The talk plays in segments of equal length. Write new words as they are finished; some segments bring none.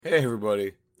Hey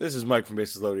everybody, this is Mike from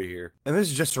Bases Loaded here. And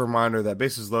this is just a reminder that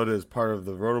Bases Loaded is part of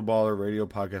the Rotoballer Radio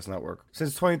Podcast Network.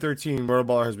 Since 2013,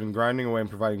 Rotoballer has been grinding away and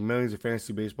providing millions of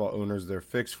fantasy baseball owners their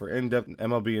fix for in-depth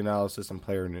MLB analysis and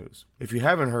player news. If you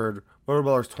haven't heard,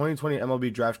 Rotoballer's 2020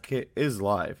 MLB Draft Kit is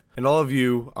live. And all of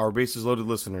you, our Bases Loaded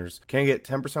listeners, can get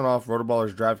 10% off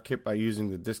Rotoballer's Draft Kit by using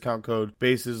the discount code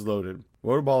Bases Loaded.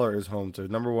 Rotoballer is home to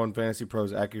number one Fantasy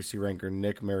Pros accuracy ranker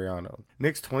Nick Mariano.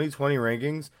 Nick's 2020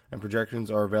 rankings and projections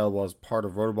are available as part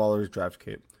of Rotoballer's Draft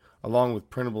Kit, along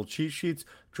with printable cheat sheets,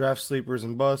 draft sleepers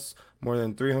and busts, more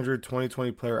than 300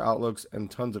 2020 player outlooks, and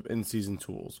tons of in-season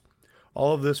tools.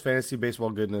 All of this fantasy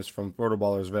baseball goodness from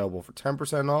Rotoballer is available for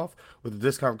 10% off with the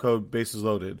discount code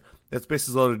BASESLOADED. That's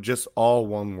BASESLOADED, just all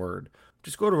one word.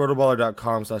 Just go to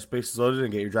rotoballer.com/basesloaded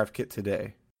and get your draft kit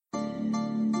today.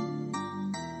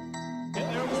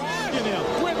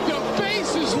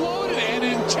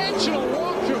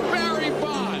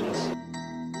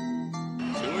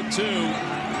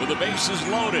 With the bases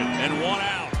loaded and one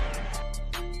out.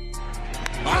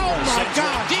 Oh my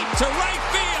God! Deep to right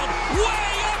field,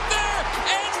 way up there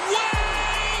and way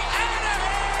out of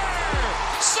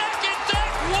here. Second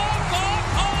deck walk-off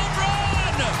home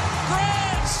run,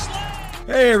 grand slam.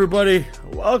 Hey everybody,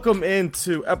 welcome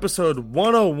into episode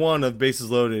 101 of Bases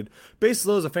Loaded. Bases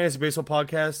Loaded is a fantasy baseball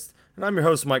podcast, and I'm your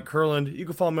host Mike Kurland. You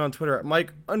can follow me on Twitter at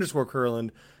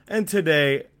Mike_Kurland. And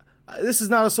today, this is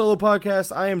not a solo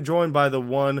podcast. I am joined by the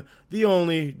one, the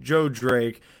only, Joe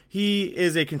Drake. He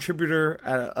is a contributor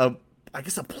at a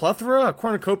plethora, a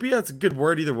cornucopia. It's a good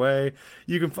word either way.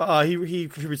 You can he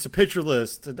contributes to Pitcher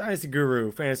List, to Dynasty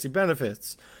Guru, Fantasy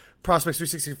Benefits, Prospects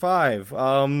 365.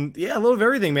 A little of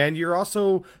everything, man. You're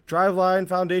also Driveline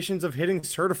Foundations of Hitting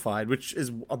Certified, which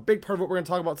is a big part of what we're going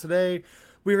to talk about today.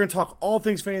 We're going to talk all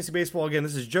things fantasy baseball. Again,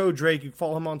 this is Joe Drake. You can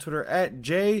follow him on Twitter at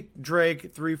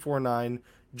jdrake349.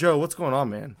 Joe, what's going on,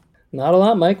 man? Not a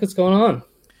lot, Mike. What's going on?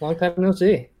 Long time no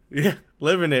see. Yeah,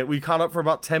 living it. We caught up for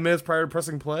about 10 minutes prior to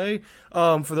pressing play.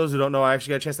 For those who don't know, I actually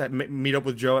got a chance to meet up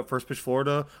with Joe at First Pitch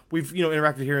Florida. We've,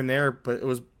 interacted here and there, but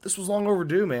this was long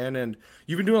overdue, man. And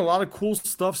you've been doing a lot of cool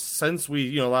stuff since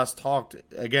we, last talked.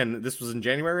 Again, this was in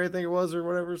January, I think it was, or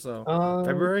whatever. So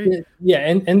February? Yeah,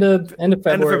 end of February. End of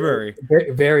February.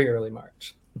 Very, very early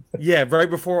March. Yeah, right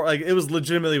before, it was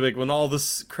legitimately, when all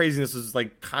this craziness was,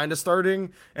 kind of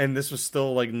starting, and this was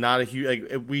still, not a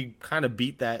huge, we kind of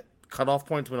beat that cutoff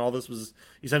point when all this was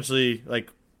essentially,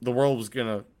 the world was going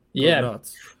to go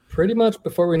nuts. Pretty much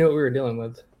before we knew what we were dealing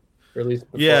with, or at least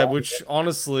before. Yeah, which,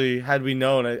 honestly, had we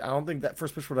known, I don't think that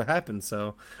first pitch would have happened,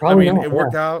 so, Probably it not,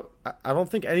 worked out. I don't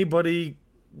think anybody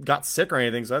got sick or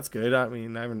anything, so that's good. I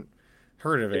haven't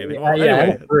heard of anything. I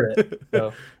haven't heard it,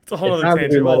 so. It's a whole other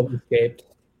tangent. Escaped.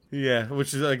 Yeah,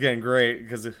 which is, again, great,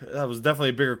 because that was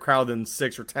definitely a bigger crowd than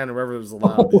 6 or 10 or whatever was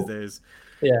allowed these days.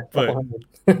 Yeah, but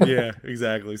yeah,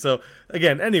 exactly. So,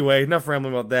 again, anyway, enough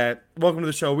rambling about that. Welcome to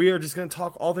the show. We are just going to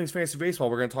talk all things fantasy baseball.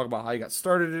 We're going to talk about how you got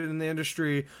started in the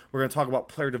industry. We're going to talk about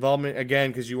player development, again,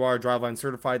 because you are Driveline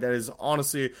certified. That is,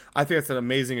 honestly, I think that's an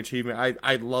amazing achievement.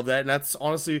 I love that. And that's,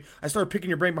 honestly, I started picking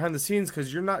your brain behind the scenes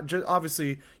because you're not just,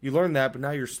 obviously, you learned that, but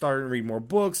now you're starting to read more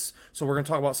books. So we're going to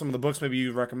talk about some of the books maybe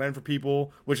you recommend for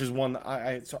people, which is one that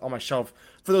I on my shelf.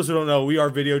 For those who don't know, we are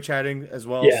video chatting as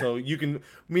well. Yeah. So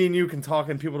me and you can talk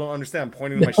and people don't understand. I'm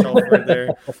pointing to my shelf right there.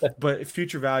 But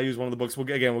Future Value is one of the books. We'll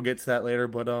get to that later.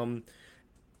 But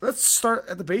let's start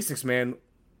at the basics, man.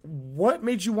 What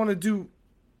made you want to do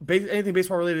anything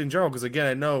baseball related in general? Because, again,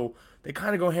 I know they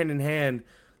kind of go hand in hand.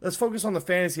 Let's focus on the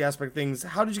fantasy aspect of things.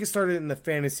 How did you get started in the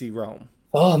fantasy realm?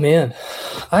 Oh, man.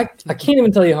 I can't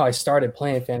even tell you how I started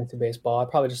playing fantasy baseball. I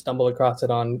probably just stumbled across it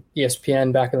on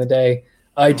ESPN back in the day.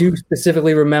 I do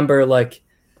specifically remember,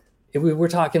 we're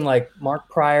talking Mark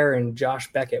Pryor and Josh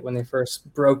Beckett when they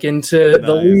first broke into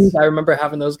the league. I remember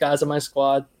having those guys on my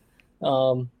squad.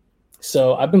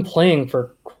 So I've been playing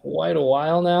for quite a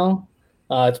while now.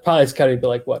 It's got to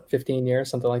be 15 years,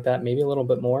 something like that, maybe a little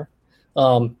bit more.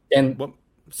 Don't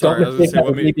mistake that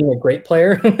with me being a great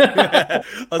player. I've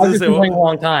been playing a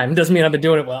long time. Doesn't mean I've been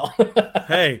doing it well.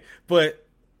 Hey, but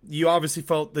you obviously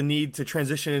felt the need to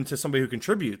transition into somebody who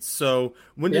contributes. So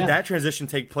when did that transition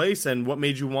take place, and what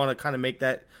made you want to kind of make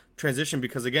that transition?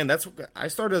 Because, again, I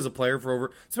started as a player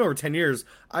for over 10 years.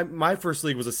 My first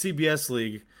league was a CBS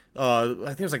league. I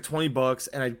think it was $20,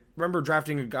 and I remember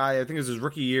drafting a guy, I think it was his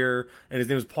rookie year, and his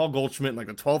name was Paul Goldschmidt in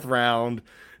the 12th round.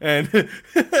 And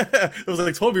it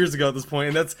was 12 years ago at this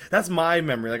point, and that's my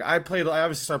memory. I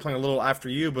obviously started playing a little after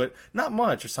you, but not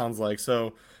much, it sounds like.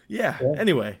 So yeah.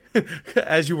 Anyway,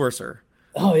 as you were, sir.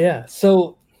 Oh yeah.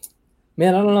 So,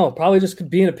 man, I don't know. Probably just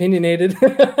being opinionated.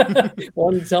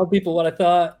 Wanted to tell people what I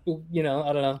thought. I don't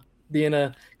know.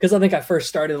 because I think I first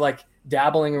started like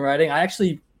dabbling in writing.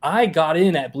 I got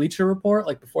in at Bleacher Report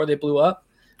like before they blew up,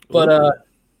 but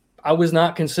I was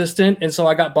not consistent, and so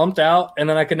I got bumped out, and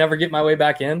then I could never get my way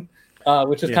back in,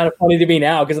 which is kind of funny to me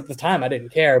now because at the time I didn't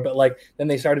care, but like then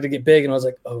they started to get big, and I was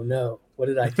like, oh no, what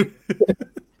did I do?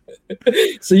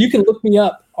 So you can look me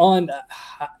up on,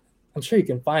 I'm sure you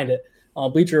can find it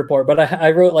on Bleacher Report, but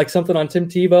I wrote like something on Tim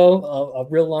Tebow a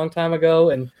real long time ago,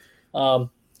 and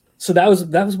so that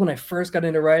was when I first got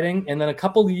into writing, and then a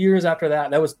couple of years after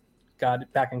that was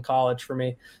back in college for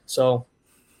me, so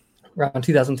around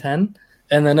 2010,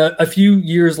 and then a few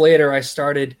years later I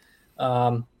started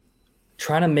trying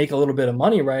to make a little bit of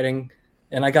money writing,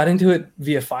 and I got into it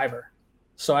via Fiverr.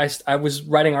 So I was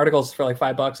writing articles for like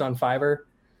 $5 on Fiverr.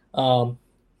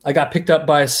 I got picked up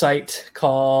by a site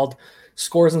called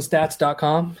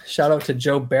scoresandstats.com. Shout out to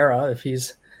Joe Barra if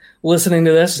he's listening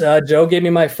to this. Joe gave me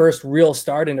my first real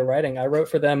start into writing. I wrote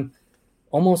for them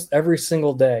almost every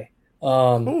single day.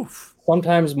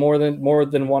 Sometimes more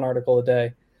than one article a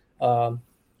day. And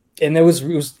it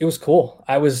was cool.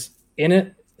 I was in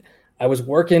it. I was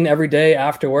working every day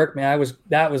after work, man.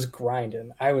 That was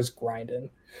grinding. I was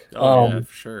grinding. Yeah,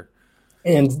 for sure.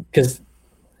 And because,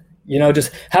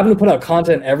 just having to put out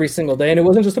content every single day. And it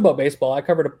wasn't just about baseball. I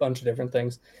covered a bunch of different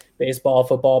things: baseball,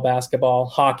 football, basketball,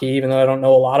 hockey, even though I don't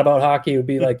know a lot about hockey. It would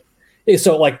be like,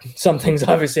 so like some things,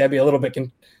 obviously I'd be a little bit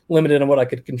limited on what I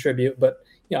could contribute, but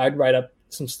I'd write up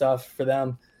some stuff for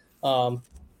them. But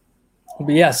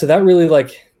yeah, so that really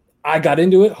I got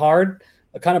into it hard.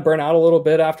 I kind of burnt out a little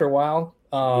bit after a while.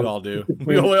 We all do.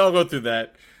 We all go through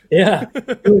that. Yeah.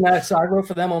 So I wrote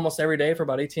for them almost every day for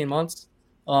about 18 months.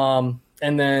 And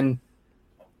then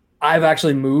I've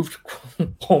actually moved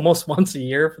almost once a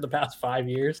year for the past 5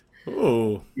 years.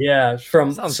 Ooh. Yeah.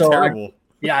 Sounds terrible.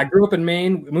 I grew up in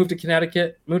Maine, moved to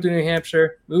Connecticut, moved to New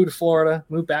Hampshire, moved to Florida,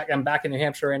 moved back. I'm back in New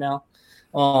Hampshire right now.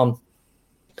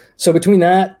 So between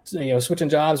that, switching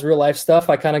jobs, real life stuff,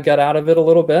 I kind of got out of it a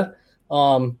little bit.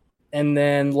 And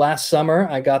then last summer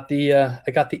I got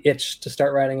the itch to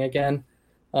start writing again.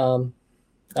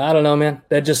 I don't know, man.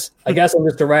 I guess I'm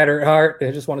just a writer at heart.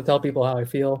 I just want to tell people how I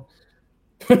feel.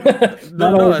 That's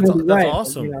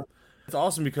awesome. It's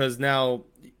awesome because now,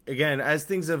 again, as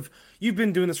you've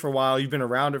been doing this for a while, you've been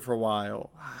around it for a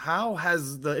while. How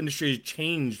has the industry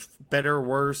changed, better,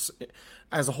 worse,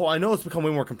 as a whole? I know it's become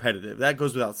way more competitive. That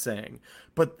goes without saying.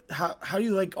 But how do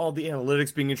you like all the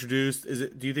analytics being introduced?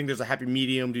 Do you think there's a happy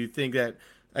medium? Do you think that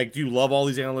do you love all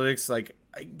these analytics?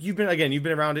 You've been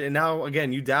around it, and now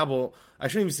again you dabble. I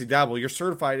shouldn't even say dabble. You're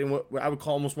certified in what I would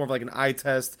call almost more of like an eye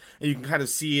test, and you can kind of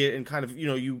see it and kind of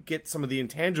you get some of the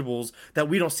intangibles that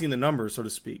we don't see in the numbers, so to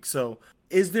speak. So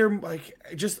is there I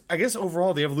guess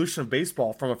overall the evolution of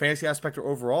baseball from a fantasy aspect or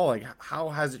overall, how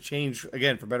has it changed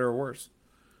again for better or worse?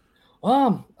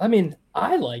 I mean,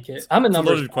 I like it. I'm a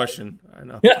numbers loaded question. I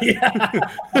know. Yeah.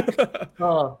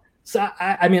 So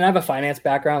I mean, I have a finance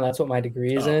background. That's what my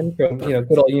degree is in from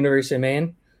good old University of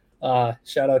Maine.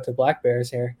 Shout out to Black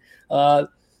Bears here. I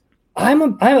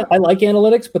like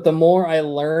analytics, but the more I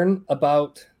learn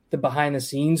about the behind the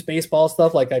scenes baseball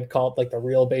stuff, like I'd call it the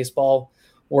real baseball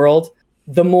world,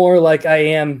 the more I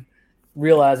am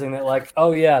realizing that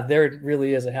oh yeah, there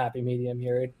really is a happy medium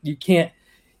here. You can't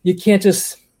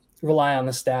just rely on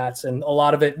the stats, and a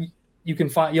lot of it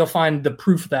you'll find the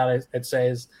proof of that I'd say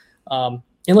is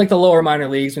in the lower minor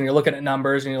leagues when you're looking at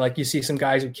numbers and you see some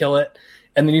guys who kill it,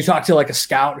 and then you talk to a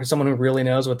scout or someone who really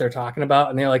knows what they're talking about,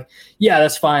 and they're like, yeah,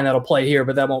 that's fine, that'll play here,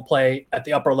 but that won't play at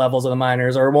the upper levels of the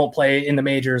minors, or it won't play in the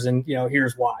majors, and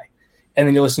here's why. And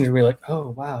then you listen to me oh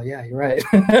wow, yeah, you're right.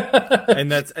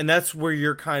 and that's where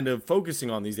you're kind of focusing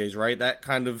on these days, right? That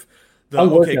kind of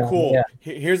cool. Yeah.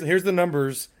 Here's the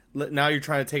numbers. Now you're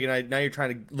trying to take it. Now you're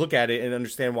trying to look at it and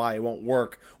understand why it won't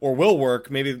work or will work.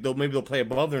 Maybe they'll play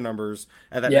above their numbers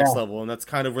at that next level, and that's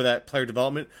kind of where that player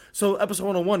development. So episode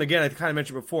 101 again, I kind of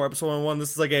mentioned before. Episode 101,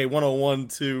 this is like a 101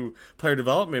 to player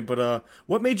development. But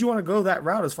what made you want to go that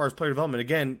route as far as player development?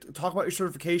 Again, talk about your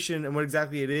certification and what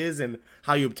exactly it is and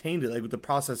how you obtained it, what the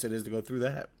process it is to go through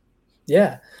that.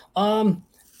 Yeah, I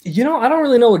don't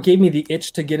really know what gave me the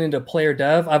itch to get into player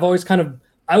dev. I always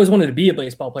wanted to be a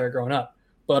baseball player growing up.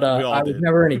 But I was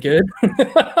never any good.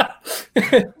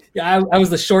 Yeah, I was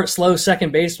the short, slow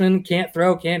second baseman. Can't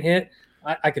throw, can't hit.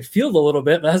 I could field a little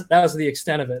bit, but that was the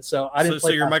extent of it. So I didn't. So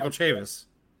you're Michael Chavis.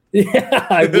 Yeah,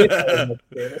 I wish.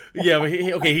 Yeah,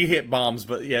 but he hit bombs,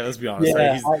 but yeah, let's be honest.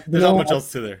 Yeah, there's not much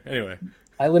else to there. Anyway,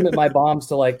 I limit my bombs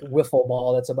to wiffle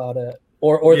ball. That's about it.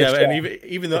 Or yeah, and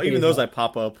even those I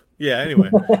pop up. Yeah. Anyway.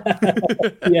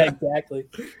 Yeah, exactly.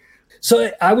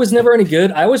 So I was never any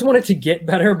good. I always wanted to get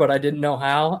better, but I didn't know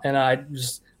how. And I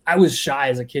I was shy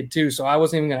as a kid too, so I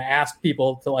wasn't even going to ask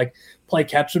people to like play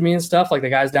catch with me and stuff, like the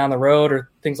guys down the road or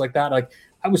things like that. Like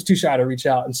I was too shy to reach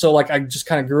out, and so like I just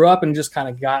kind of grew up and just kind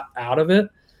of got out of it.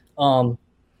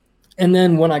 And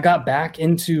then when I got back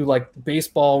into like the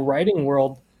baseball writing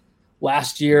world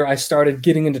last year, I started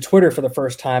getting into Twitter for the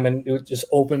first time, and it just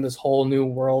opened this whole new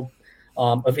world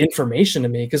of information to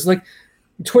me. Because like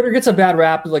Twitter gets a bad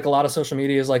rap, like a lot of social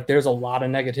media is like there's a lot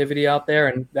of negativity out there,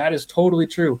 and that is totally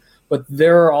true. But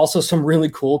there are also some really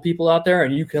cool people out there,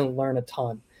 and you can learn a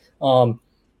ton.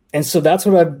 And so that's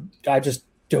what I just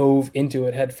dove into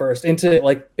it head first, into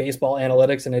like baseball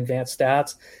analytics and advanced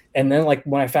stats. And then like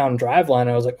when I found Driveline,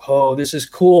 I was like, oh, this is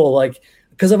cool. Like,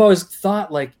 because I've always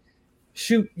thought like,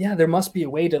 shoot, yeah, there must be a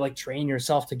way to like train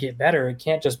yourself to get better. It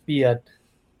can't just be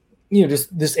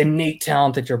just this innate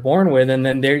talent that you're born with. And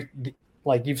then they're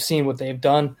like, you've seen what they've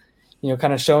done,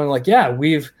 kind of showing like, yeah,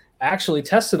 we've actually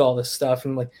tested all this stuff.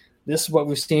 And like, this is what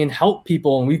we've seen help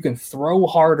people, and we can throw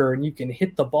harder and you can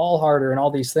hit the ball harder and all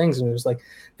these things. And it was like,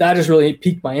 that just really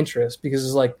piqued my interest, because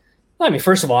it's like, I mean,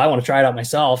 first of all, I want to try it out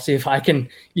myself, see if I can,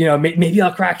 maybe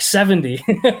I'll crack 70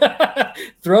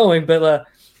 throwing. But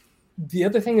the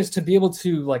other thing is to be able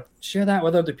to like share that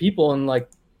with other people and like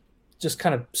just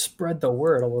kind of spread the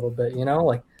word a little bit,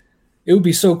 like it would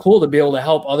be so cool to be able to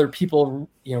help other people,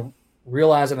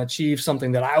 realize and achieve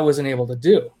something that I wasn't able to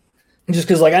do. Just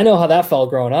because, like, I know how that felt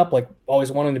growing up, like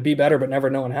always wanting to be better but never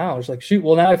knowing how. It's like, shoot,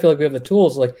 well, now I feel like we have the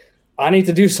tools. Like, I need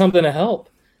to do something to help.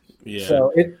 Yeah.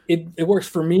 So it works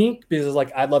for me because,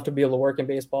 like, I'd love to be able to work in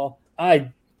baseball.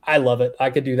 I love it. I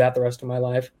could do that the rest of my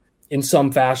life in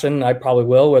some fashion. I probably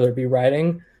will, whether it be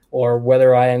writing or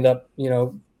whether I end up,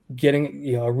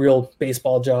 getting a real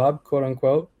baseball job, quote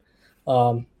unquote.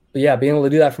 But yeah, being able to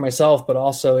do that for myself, but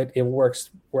also it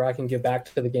works where I can give back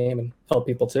to the game and help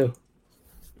people too.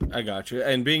 I got you.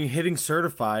 And being hitting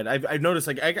certified, I've noticed,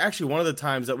 like, actually one of the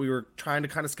times that we were trying to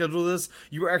kind of schedule this,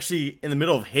 you were actually in the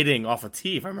middle of hitting off a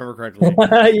tee, if I remember correctly.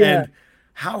 Yeah. And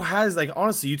how has, like,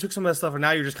 honestly, you took some of that stuff and now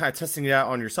you're just kind of testing it out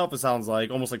on yourself, it sounds like,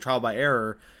 almost like trial by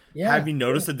error. Yeah. Have you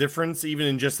noticed a difference even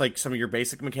in just, like, some of your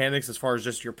basic mechanics as far as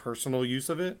just your personal use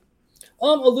of it? A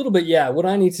little bit, yeah. What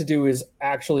I need to do is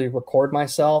actually record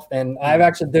myself. And I've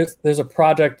actually, there's a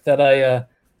project that I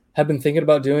have been thinking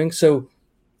about doing. So,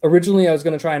 originally, I was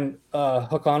going to try and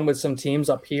hook on with some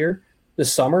teams up here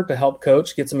this summer to help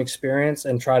coach, get some experience,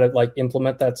 and try to like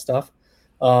implement that stuff.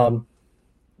 But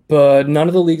none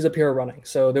of the leagues up here are running.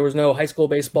 So there was no high school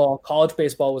baseball. College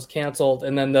baseball was canceled.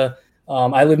 And then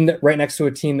I live right next to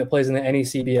a team that plays in the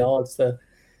NECBL.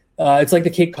 It's like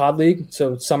the Cape Cod League.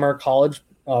 So summer college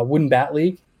wooden bat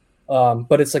league.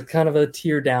 But it's like kind of a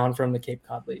tier down from the Cape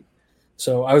Cod League.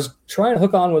 So I was trying to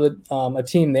hook on with a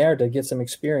team there to get some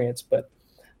experience, but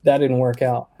that didn't work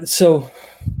out. So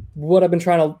what I've been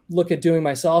trying to look at doing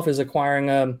myself is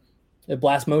acquiring a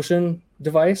blast motion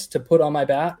device to put on my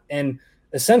bat and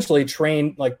essentially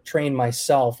train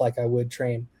myself like I would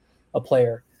train a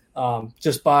player,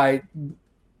 just by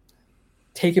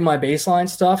taking my baseline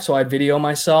stuff. So I video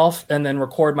myself and then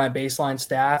record my baseline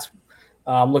stats,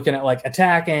 looking at like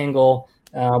attack angle,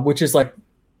 which is like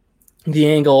the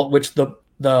angle which the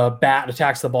bat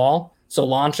attacks the ball. So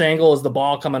launch angle is the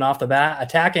ball coming off the bat.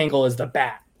 Attack angle is the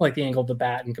bat, like the angle of the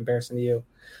bat in comparison to you.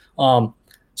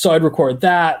 So I'd record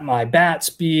that, my bat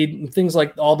speed, and things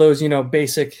like all those,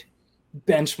 basic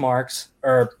benchmarks,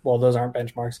 or, well, those aren't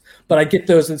benchmarks, but I get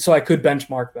those so I could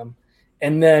benchmark them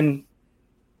and then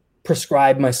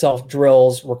prescribe myself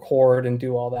drills, record, and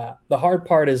do all that. The hard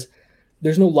part is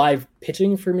there's no live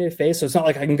pitching for me to face. So it's not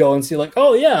like I can go and see like,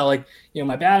 oh yeah, like,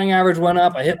 my batting average went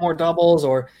up, I hit more doubles,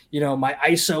 or, my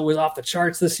ISO was off the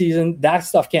charts this season. That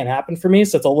stuff can't happen for me.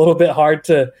 So it's a little bit hard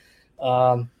to,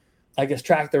 I guess,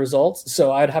 track the results.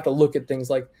 So I'd have to look at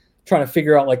things like trying to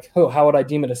figure out like, oh, how would I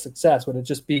deem it a success? Would it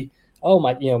just be, oh,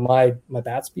 my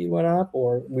bat speed went up,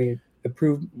 or we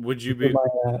improved my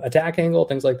attack angle,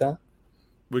 things like that?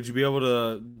 Would you be able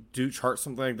to chart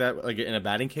something like that, like in a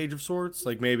batting cage of sorts?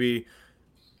 Like maybe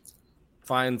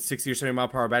find 60 or 70 mile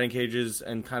per hour batting cages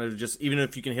and kind of just, even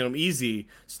if you can hit them easy,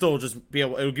 still just be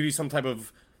able, it'll give you some type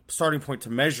of starting point to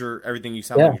measure everything you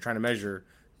sound like you're trying to measure.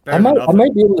 I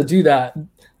might be able to do that.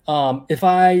 If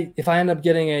I end up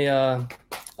getting a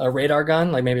radar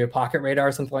gun, like maybe a pocket radar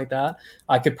or something like that,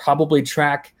 I could probably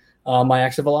track my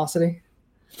exit velocity.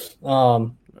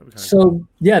 So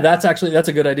yeah, that's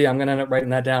a good idea. I'm going to end up writing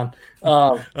that down.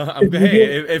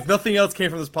 If nothing else came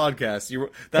from this podcast,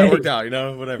 worked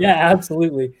out, whatever. Yeah,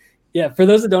 absolutely. Yeah. For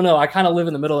those that don't know, I kind of live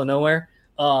in the middle of nowhere.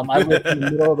 I live in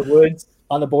the middle of the woods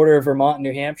on the border of Vermont and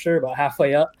New Hampshire, about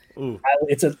halfway up.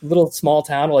 It's a little small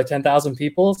town with like 10,000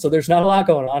 people. So there's not a lot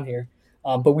going on here.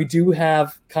 But we do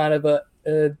have kind of a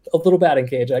little batting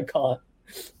cage, I'd call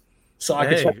it. So I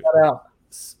can check that out.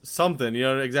 Something,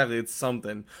 exactly. It's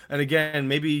something. And again,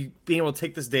 maybe being able to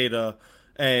take this data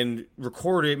and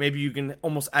record it, maybe you can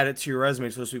almost add it to your resume,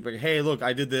 so to speak. Like, hey, look,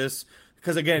 I did this.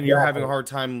 Because again, you're having a hard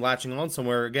time latching on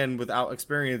somewhere again without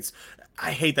experience.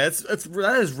 I hate that.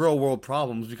 That is real world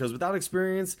problems, because without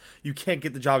experience, you can't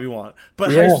get the job you want.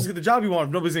 But how are you supposed to get the job you want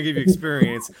if nobody's gonna give you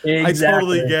experience? Exactly. I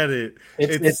totally get it.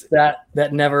 It's that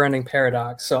never ending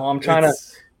paradox. So I'm trying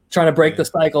to break the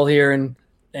cycle here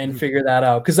and figure that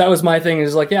out. Because that was my thing,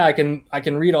 is like, yeah, I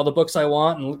can read all the books I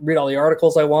want and read all the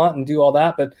articles I want and do all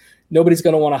that, but nobody's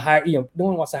gonna want to hire. No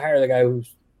one wants to hire the guy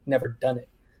who's never done it.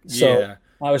 So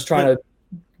I was trying to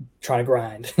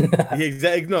grind.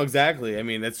 Exactly. No, exactly. I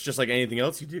mean, it's just like anything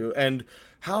else you do. And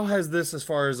how has this, as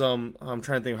far as I'm trying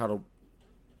to think of how to,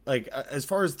 like, as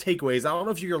far as takeaways, I don't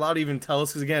know if you're allowed to even tell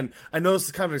us, because again, I know this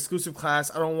is kind of an exclusive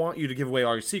class. I don't want you to give away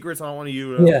all your secrets. I don't want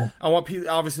you to, I want people,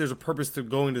 obviously there's a purpose to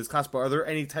going to this class, but are there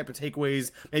any type of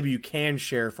takeaways maybe you can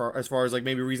share as far as like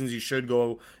maybe reasons you should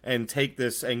go and take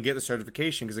this and get the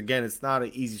certification? Because again, it's not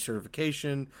an easy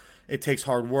certification. It takes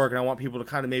hard work, and I want people to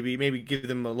kind of maybe give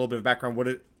them a little bit of background, what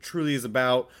it truly is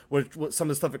about, what some of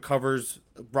the stuff it covers,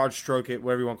 broad stroke it,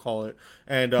 whatever you want to call it,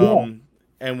 and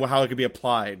how it could be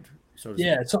applied. So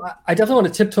I definitely want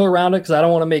to tiptoe around it, because I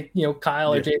don't want to make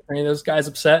Kyle or Jason or any of those guys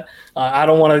upset. I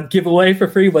don't want to give away for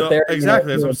free, but they're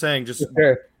exactly that's what I'm saying. Just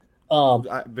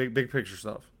big picture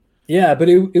stuff. Yeah, but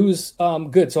it was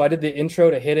good. So I did the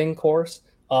intro to hitting course,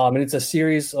 and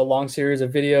it's a long series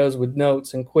of videos with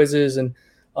notes and quizzes, and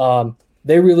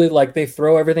they really they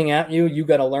throw everything at you. You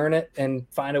got to learn it and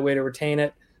find a way to retain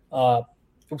it.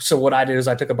 So what I did is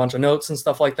I took a bunch of notes and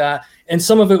stuff like that. And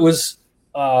some of it was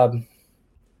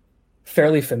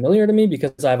fairly familiar to me,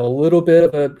 because I have a little bit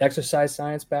of an exercise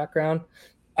science background.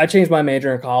 I changed my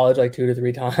major in college like 2 to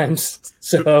 3 times.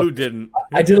 So who didn't?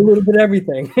 I did a little bit of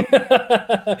everything.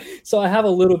 So I have a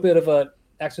little bit of a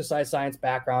exercise science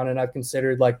background, and I've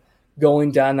considered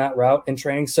going down that route in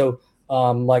training. So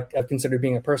I've considered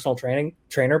being a personal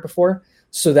trainer before.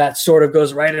 So that sort of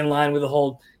goes right in line with the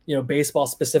whole, baseball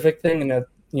specific thing. And a,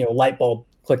 light bulb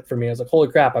clicked for me. I was like, holy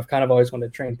crap, I've kind of always wanted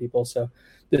to train people. So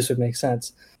this would make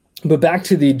sense. But back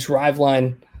to the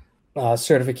Driveline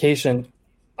certification,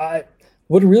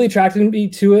 what really attracted me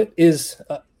to it is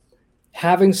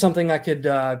having something I could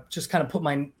just kind of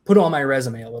put on my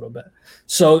resume a little bit.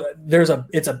 So it's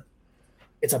a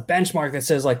benchmark that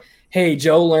says hey,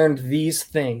 Joe learned these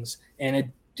things. And it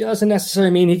doesn't necessarily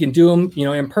mean he can do them,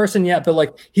 in person yet,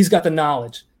 but he's got the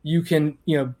knowledge. You can,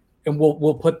 and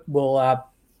we'll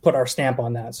put our stamp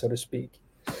on that, so to speak.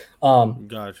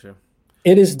 Gotcha.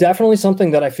 It is definitely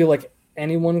something that I feel like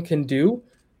anyone can do,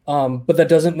 but that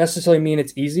doesn't necessarily mean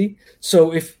it's easy.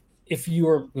 So if you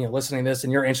are listening to this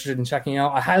and you're interested in checking it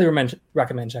out, I highly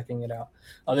recommend checking it out.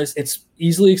 It's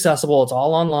easily accessible. It's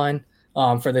all online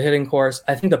for the hitting course.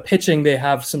 I think the pitching, they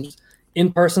have some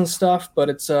in-person stuff, but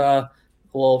it's a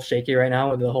little shaky right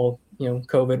now with the whole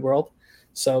COVID world,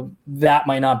 so that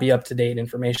might not be up-to-date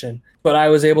information. But I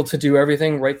was able to do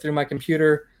everything right through my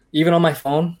computer, even on my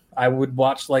phone. I would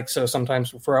watch so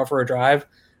sometimes if we're out for a drive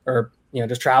or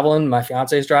just traveling, my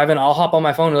fiance's driving, I'll hop on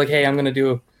my phone and hey, I'm going to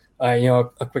do a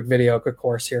quick video, a quick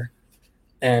course here,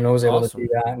 and I was able to do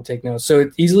that and take notes. So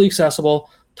it's easily accessible,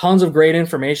 tons of great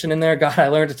information in there. God, I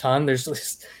learned a ton. There's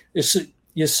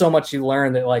so much you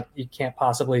learn that you can't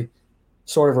possibly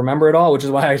sort of remember it all, which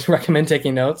is why I recommend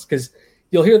taking notes, because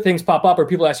you'll hear things pop up or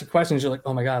people ask you questions. You're like,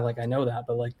 oh my God, I know that,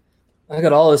 but I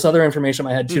got all this other information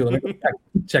in my head too. Let me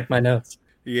check my notes.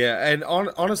 Yeah, and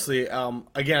honestly,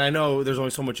 again, I know there's only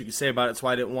so much you can say about it, so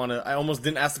I didn't want to. I almost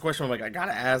didn't ask the question. I'm like, I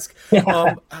gotta ask.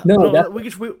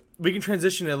 We can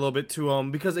transition it a little bit to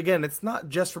because again, it's not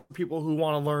just for people who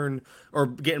want to learn or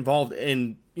get involved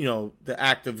in the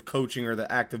act of coaching or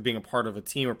the act of being a part of a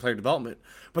team or player development.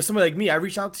 But somebody like me, I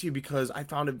reached out to you because I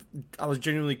found it. I was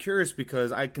genuinely curious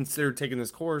because I considered taking this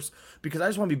course because I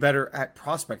just want to be better at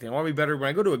prospecting. I want to be better when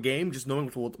I go to a game, just knowing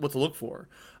what to look for.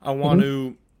 I want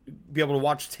to be able to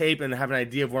watch tape and have an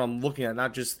idea of what I'm looking at,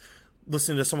 not just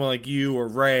listening to someone like you or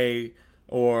Ray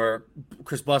or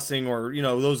Chris Blessing or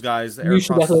those guys. You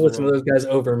should definitely listen to those guys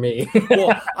over me.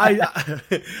 Well,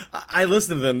 I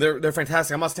listen to them. They're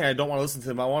fantastic. I'm not saying I don't want to listen to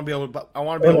them. I want to be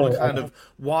able to kind of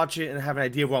watch it and have an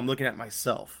idea of what I'm looking at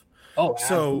myself. Oh,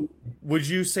 so would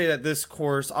you say that this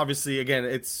course, obviously, again,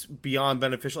 it's beyond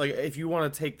beneficial? If you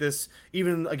want to take this,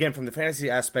 even again from the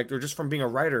fantasy aspect or just from being a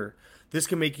writer, this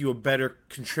can make you a better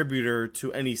contributor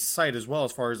to any site as well,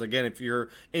 as far as, again, if you're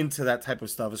into that type of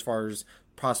stuff, as far as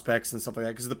prospects and stuff like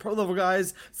that. Because the pro level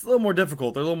guys, it's a little more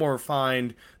difficult. They're a little more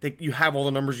refined. You have all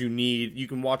the numbers you need. You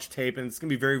can watch tape, and it's gonna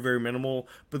be very, very minimal.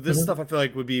 But this stuff I feel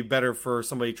like would be better for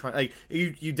somebody trying. Like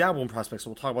you dabble in prospects, so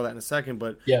we'll talk about that in a second.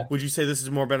 But Yeah. would you say this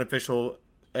is more beneficial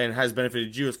and has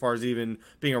benefited you as far as even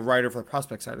being a writer for the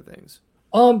prospect side of things?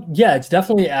 Yeah, it's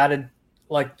definitely added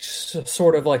like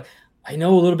sort of like I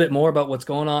know a little bit more about what's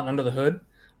going on under the hood.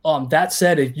 That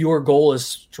said, if your goal is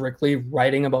strictly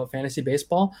writing about fantasy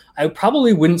baseball, I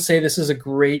probably wouldn't say this is a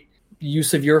great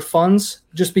use of your funds,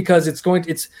 just because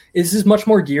this is much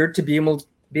more geared to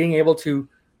being able to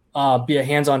be a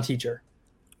hands-on teacher.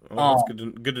 Oh, that's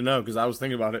good to know, because I was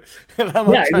thinking about it. And I'm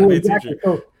trying to be a teacher.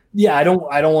 So, yeah, I don't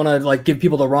want to like give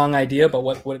people the wrong idea about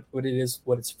what it is,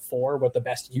 what it's for, what the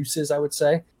best use is, I would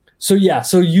say. So yeah,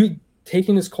 so you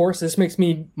taking this course, this makes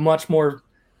me much more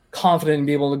confident in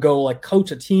being able to go like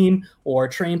coach a team or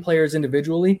train players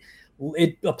individually.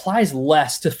 It applies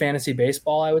less to fantasy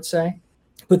baseball, I would say.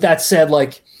 But that said,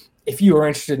 like if you are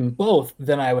interested in both,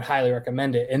 then I would highly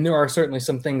recommend it. And there are certainly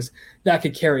some things that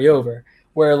could carry over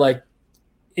where like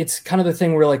it's kind of the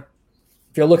thing where like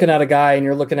if you're looking at a guy and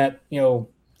you're looking at, a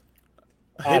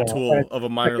hit tool of a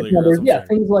minor league. Yeah,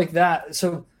 things like that.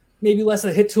 So maybe less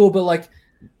of a hit tool, but like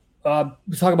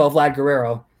we talk about Vlad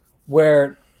Guerrero,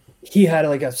 where he had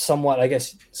like a somewhat, I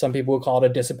guess some people would call it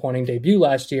a disappointing debut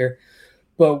last year,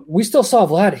 but we still saw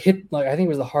Vlad hit, like I think it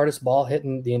was the hardest ball hit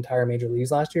in the entire major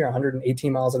leagues last year,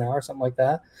 118 miles an hour, something like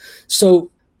that.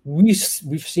 So we've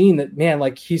seen that, man,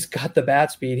 like he's got the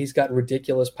bat speed, he's got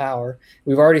ridiculous power.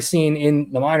 We've already seen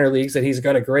in the minor leagues that he's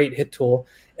got a great hit tool.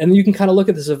 And you can kind of look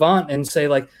at the Savant and say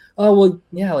like, oh, well,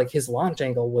 yeah, like his launch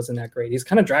angle wasn't that great. He's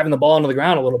kind of driving the ball into the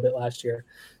ground a little bit last year.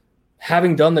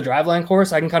 Having done the driveline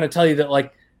course, I can kind of tell you that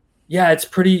like, yeah,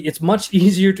 it's much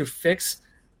easier to fix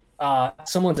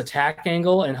someone's attack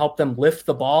angle and help them lift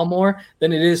the ball more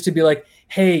than it is to be like,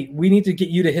 hey, we need to get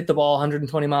you to hit the ball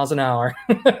 120 miles an hour.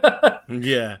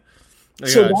 Yeah.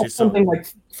 So that's something like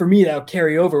for me that would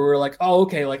carry over. We're like, oh,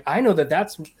 okay, like I know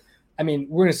that's, I mean,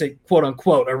 we're going to say quote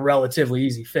unquote a relatively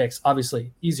easy fix.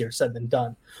 Obviously easier said than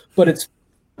done, but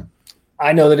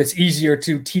I know that it's easier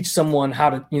to teach someone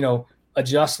how to,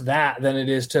 adjust that than it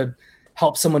is to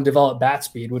help someone develop bat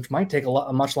speed, which might take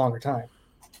a much longer time.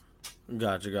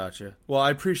 Gotcha. Well,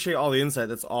 I appreciate all the insight.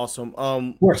 That's awesome.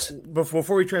 Of course.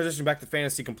 Before we transition back to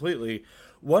fantasy completely,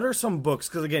 what are some books?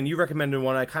 Because again, you recommended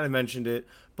one. I kind of mentioned it,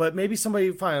 but maybe somebody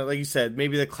find, like you said,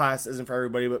 maybe the class isn't for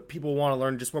everybody, but people want to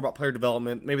learn just more about player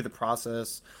development, maybe the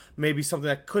process, maybe something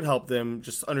that could help them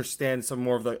just understand some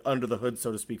more of the under the hood,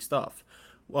 so to speak, stuff.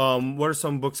 What are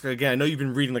some books? Again, I know you've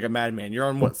been reading like a madman. You're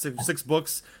on what, six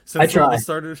books since it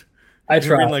started? I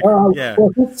try.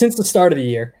 Since the start of the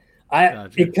year.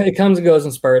 It comes and goes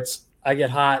in spurts. I get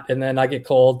hot and then I get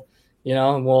cold,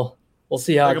 and we'll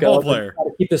see how like it goes. Ball player. Try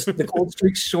to keep the cold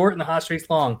streaks short and the hot streaks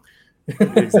long.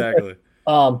 Exactly.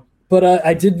 But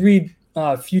I did read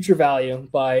Future Value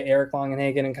by Eric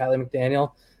Longenhagen and Kylie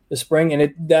McDaniel this spring,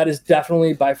 and that is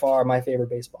definitely by far my favorite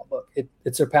baseball book.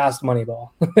 It surpassed Moneyball.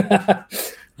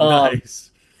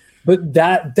 Nice. But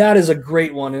that is a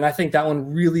great one, and I think that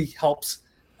one really helps.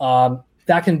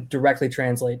 That can directly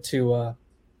translate to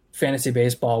fantasy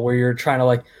baseball, where you're trying to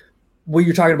like what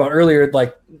you're talking about earlier,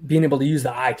 like being able to use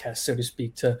the eye test, so to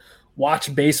speak, to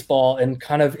watch baseball and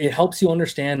kind of it helps you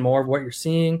understand more of what you're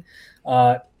seeing,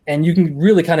 and you can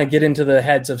really kind of get into the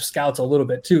heads of scouts a little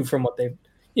bit too from what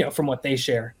they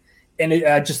share. And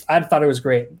I thought it was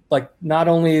great. Like not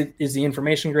only is the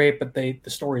information great, but the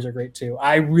stories are great too.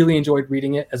 I really enjoyed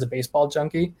reading it as a baseball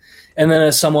junkie, and then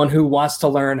as someone who wants to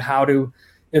learn how to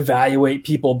evaluate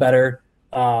people better.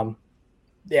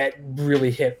 That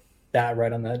really hit that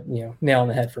right on the nail on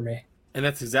the head for me. And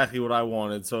that's exactly what I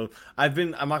wanted. So I'm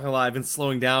not gonna lie, I've been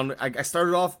slowing down. I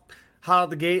started off hot out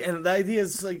the gate, and the idea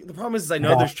is like the problem is I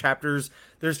know there's chapters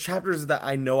that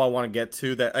I know I want to get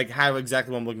to that like have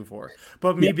exactly what I'm looking for.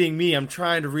 But me being me, I'm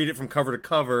trying to read it from cover to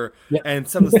cover, and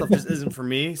some of the stuff just isn't for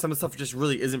me. Some of the stuff just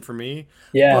really isn't for me.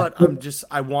 Yeah. But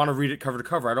I want to read it cover to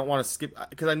cover. I don't want to skip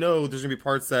because I know there's gonna be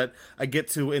parts that I get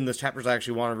to in the chapters I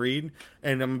actually want to read,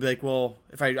 and I'm gonna be like, well,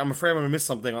 if I'm afraid I'm gonna miss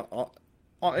something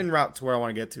en route to where I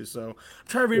want to get to. So I'm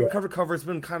trying to read it cover to cover. It's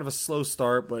been kind of a slow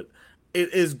start, but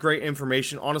it is great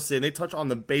information, honestly, and they touch on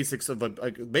the basics of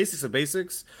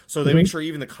basics. So they make sure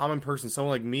even the common person,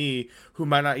 someone like me, who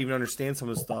might not even understand some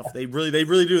of the stuff, they really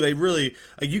do. They really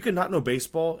like you could not know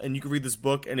baseball, and you could read this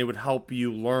book, and it would help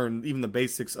you learn even the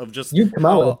basics of just you come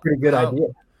out with a pretty good idea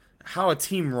how a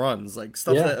team runs, like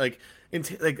stuff that like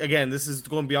like again, this is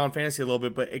going beyond fantasy a little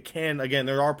bit, but it can again.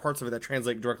 There are parts of it that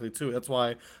translate directly to it. That's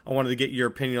why I wanted to get your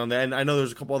opinion on that. And I know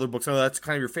there's a couple other books. I know that's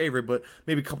kind of your favorite, but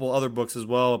maybe a couple other books as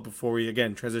well before we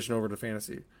again transition over to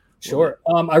fantasy. Sure.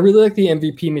 I really like the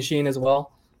MVP machine as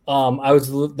well.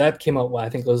 That came out, I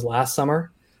think it was last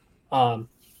summer.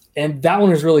 And that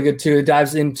one is really good too. It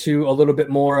dives into a little bit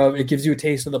more of, it gives you a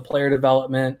taste of the player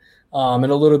development, and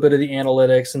a little bit of the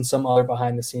analytics and some other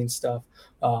behind the scenes stuff.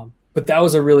 But that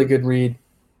was a really good read.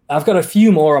 I've got a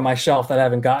few more on my shelf that I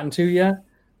haven't gotten to yet.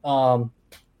 As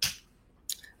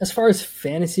far as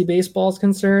fantasy baseball is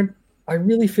concerned, I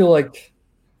really feel like,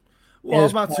 well, I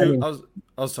was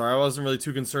sorry. I wasn't really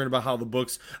too concerned about how the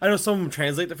books. I know some of them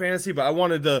translate to fantasy, but I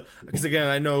wanted to, because again,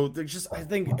 I know I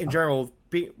think in general,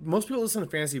 most people listen to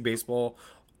fantasy baseball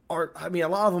are. I mean, a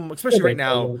lot of them, especially right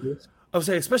now. I would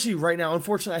say, especially right now.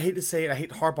 Unfortunately, I hate to say it. I hate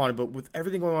to harp on it, but with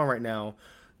everything going on right now,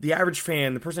 the average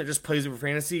fan, the person that just plays it for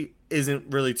fantasy,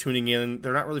 isn't really tuning in.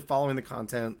 They're not really following the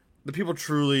content. The people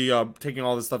truly taking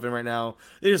all this stuff in right now,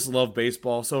 they just love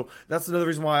baseball. So that's another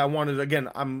reason why I wanted, again,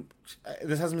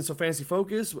 this hasn't been so fantasy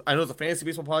focused. I know it's a fantasy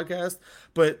baseball podcast,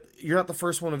 but you're not the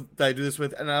first one that I do this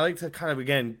with. And I like to kind of,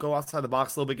 again, go outside the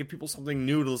box a little bit, give people something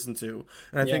new to listen to.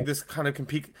 And I think this kind of can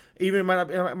peak, even it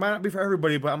might not be for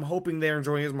everybody, but I'm hoping they're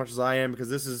enjoying it as much as I am, because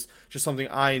this is just something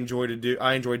I enjoy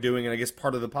doing. And I guess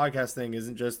part of the podcast thing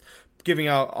isn't just giving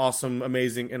out awesome,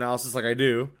 amazing analysis like I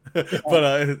do,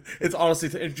 but it's honestly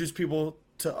to introduce people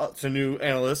to new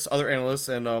analysts, other analysts,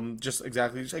 and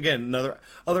again,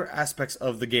 other aspects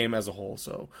of the game as a whole.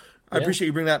 So I appreciate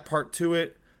you bringing that part to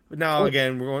it. But now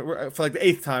again, we're for like the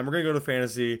 8th time, we're gonna go to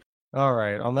fantasy. All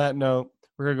right. On that note,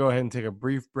 we're gonna go ahead and take a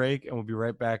brief break, and we'll be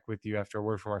right back with you after a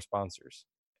word from our sponsors.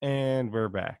 And we're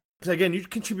back. Because again, you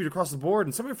contribute across the board,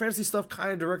 and some of your fantasy stuff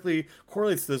kind of directly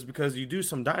correlates to this because you do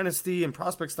some dynasty and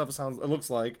prospect stuff. It looks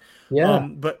like,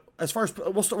 But as far as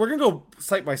we're gonna go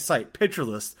site by site, pitcher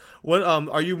list. What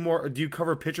are you more? Do you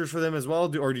cover pitchers for them as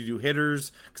well, or do you do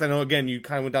hitters? Because I know again you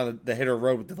kind of went down the hitter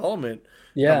road with development.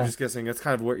 Yeah, I'm just guessing that's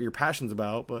kind of what your passion's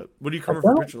about. But what do you cover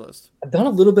for pitcher list? I've done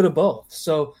a little bit of both.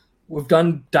 So we've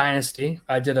done dynasty.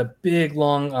 I did a big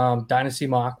long dynasty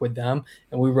mock with them,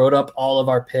 and we wrote up all of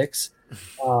our picks.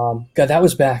 God, that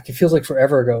was back. It feels like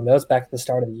forever ago. That was back at the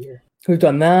start of the year. We've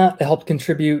done that. It helped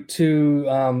contribute to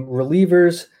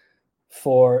relievers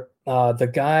for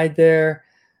the guide there.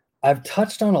 I've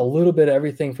touched on a little bit of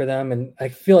everything for them, and I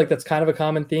feel like that's kind of a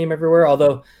common theme everywhere,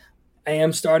 although I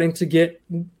am starting to get,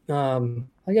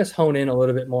 I guess, hone in a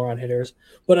little bit more on hitters.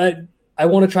 But I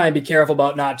want to try and be careful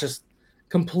about not just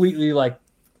completely like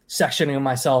sectioning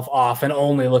myself off and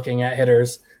only looking at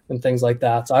hitters and things like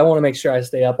that. So I want to make sure I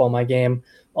stay up on my game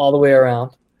all the way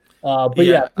around. But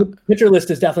pitcher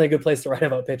list is definitely a good place to write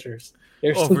about pitchers.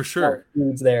 There's some for sure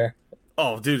dudes there.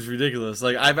 Oh, dude, it's ridiculous.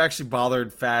 Like, I've actually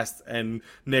bothered Fast and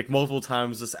Nick multiple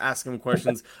times just asking him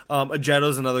questions.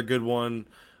 Ajetto's another good one.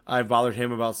 I've bothered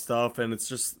him about stuff, and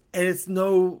it's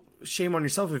no shame on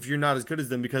yourself if you're not as good as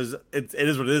them, because it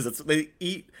is what it is. They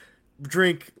eat,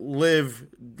 drink, live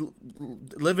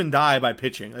and die by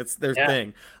pitching. That's their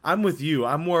thing. I'm with you.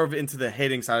 I'm more of into the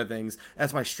hitting side of things.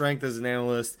 That's my strength as an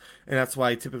analyst, and that's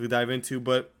why I typically dive into.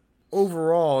 But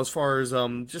overall, as far as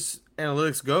just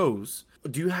analytics goes,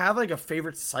 do you have like a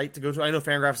favorite site to go to? I know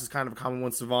Fangraphs is kind of a common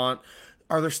one. Savant.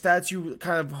 Are there stats you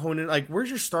kind of hone in? Like, where's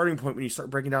your starting point when you start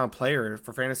breaking down a player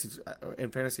for fantasy in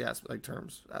fantasy aspect?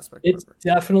 It's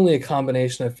definitely a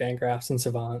combination of Fangraphs and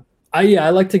Savant. I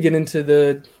like to get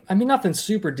into nothing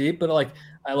super deep, but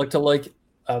I like to look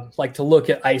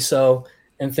at ISO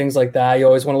and things like that. You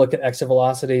always want to look at exit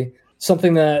velocity.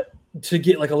 Something that, to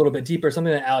get like a little bit deeper,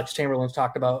 something that Alex Chamberlain's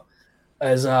talked about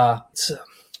as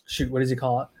what does he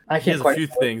call it? He has a few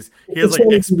things. He has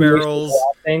like X barrels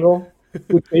angle,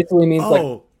 which basically means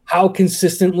like how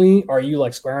consistently are you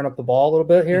like squaring up the ball a little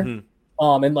bit here?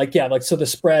 Mm-hmm. And so the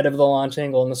spread of the launch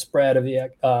angle and the spread of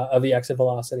the exit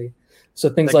velocity. So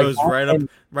things that goes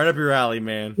right up your alley,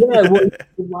 man. Yeah, it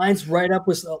lines right up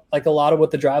with like a lot of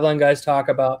what the Driveline guys talk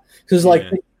about. Because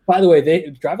by the way,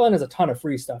 Driveline has a ton of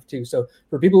free stuff too. So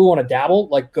for people who want to dabble,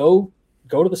 like go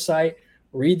to the site,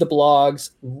 read the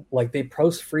blogs, like they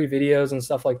post free videos and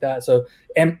stuff like that. So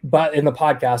but in the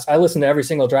podcast, I listen to every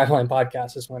single Driveline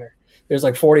podcast this winter. There's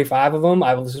like 45 of them.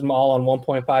 I listen to them all on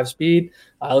 1.5 speed.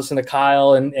 I listen to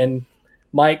Kyle and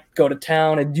Mike go to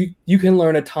town, and you can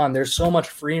learn a ton. There's so much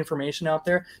free information out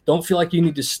there. Don't feel like you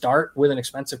need to start with an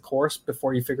expensive course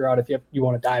before you figure out if you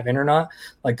want to dive in or not.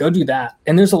 Like, go do that.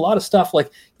 And there's a lot of stuff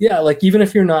like even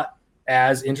if you're not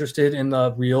as interested in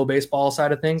the real baseball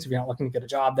side of things, if you're not looking to get a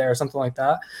job there or something like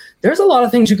that, there's a lot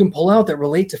of things you can pull out that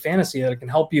relate to fantasy that can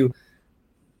help you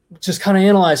just kind of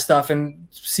analyze stuff and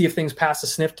see if things pass the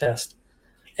sniff test.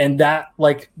 And that,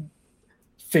 like,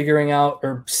 figuring out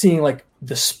or seeing like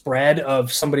the spread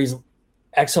of somebody's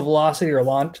exit velocity or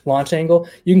launch angle,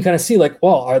 you can kind of see like,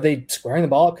 well, are they squaring the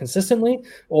ball up consistently,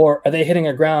 or are they hitting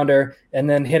a grounder and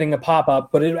then hitting a pop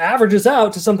up, but it averages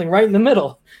out to something right in the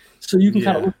middle. So you can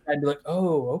kind of look at it and be like,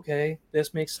 oh, okay,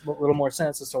 this makes a little more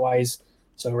sense as to why he's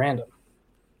so random.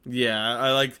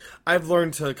 Yeah, I've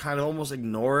learned to kind of almost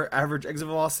ignore average exit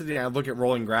velocity, and I look at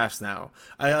rolling graphs now.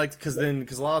 I like because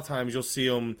a lot of times you'll see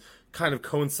them kind of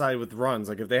coincide with runs.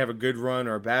 Like if they have a good run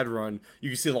or a bad run, you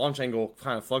can see the launch angle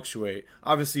kind of fluctuate.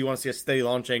 Obviously, you want to see a steady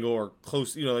launch angle or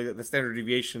close, like the standard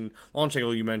deviation launch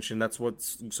angle you mentioned. That's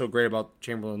what's so great about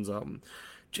Chamberlain's.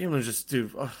 Chamberlain's just,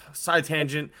 dude, side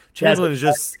tangent. Chamberlain is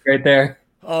just right there.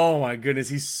 Oh my goodness,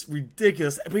 he's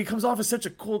ridiculous. But he comes off as such a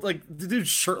cool, like, the dude's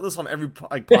shirtless on every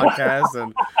podcast,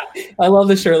 and I love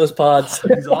the shirtless pods.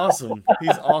 He's awesome.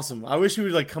 He's awesome. I wish he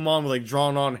would like come on with like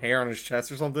drawn on hair on his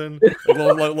chest or something, like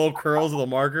little curls with a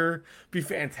marker. Be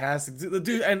fantastic, the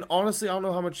dude. And honestly, I don't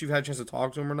know how much you've had a chance to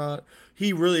talk to him or not.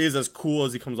 He really is as cool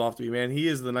as he comes off to be, man. He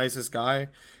is the nicest guy.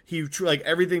 He like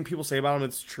everything people say about him,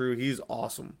 it's true. He's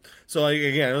awesome. So like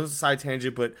again, it was a side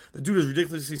tangent, but the dude is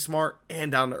ridiculously smart and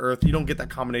down to earth. You don't get that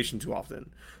combination too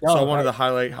often. So I wanted to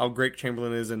highlight how great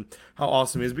Chamberlain is and how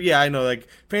awesome he is. But yeah, I know like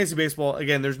fantasy baseball,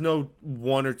 again, there's no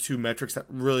one or two metrics that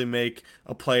really make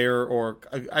a player, or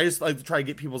I just like to try to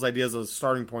get people's ideas as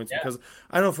starting points, because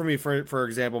I know for me, for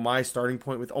example, my starting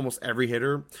point with almost every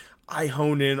hitter, I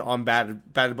hone in on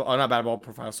not bad ball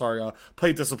profile,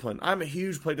 plate discipline. I'm a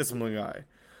huge plate discipline guy.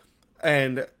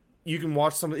 And you can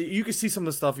watch you can see some of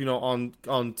the stuff, on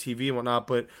TV and whatnot,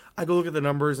 but I go look at the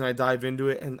numbers and I dive into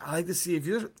it, and I like to see if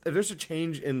there's a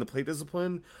change in the plate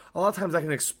discipline. A lot of times I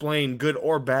can explain, good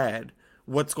or bad,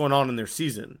 what's going on in their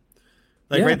season.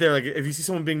 Like right there, like if you see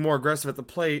someone being more aggressive at the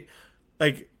plate,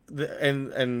 like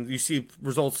and you see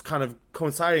results kind of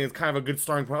coinciding, it's kind of a good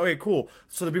starting point. Okay, cool.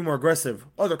 So they're being more aggressive.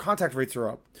 Oh, their contact rates are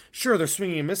up. Sure, they're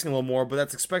swinging and missing a little more, but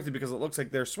that's expected because it looks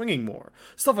like they're swinging more.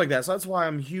 Stuff like that. So that's why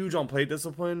I'm huge on plate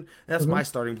discipline. And that's my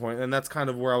starting point, and that's kind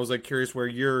of where I was like curious where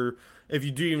if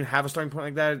you do even have a starting point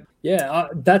like that. Yeah,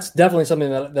 that's definitely something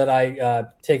that I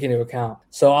take into account.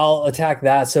 So I'll attack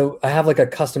that. So I have like a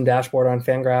custom dashboard on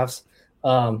Fangraphs.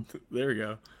 There we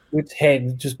go. Which, hey,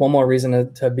 just one more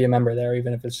reason to be a member there,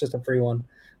 even if it's just a free one.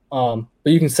 But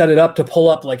you can set it up to pull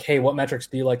up like, hey, what metrics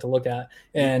do you like to look at?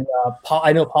 And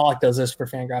I know Pollock does this for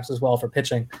Fangraphs as well for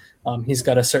pitching. He's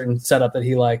got a certain setup that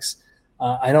he likes.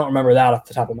 I don't remember that off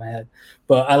the top of my head,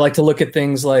 but I like to look at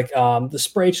things like the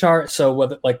spray chart. So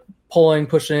whether like pulling,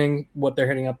 pushing, what they're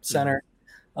hitting up center,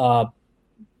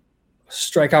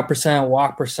 strikeout percent,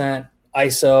 walk percent,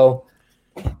 ISO.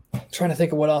 I'm trying to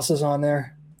think of what else is on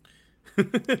there.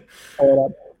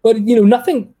 But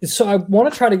nothing. So I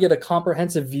want to try to get a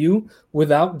comprehensive view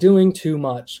without doing too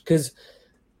much, because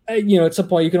at some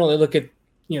point you can only look at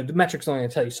the metrics only going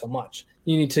to tell you so much.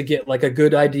 You need to get like a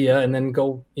good idea and then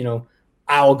go.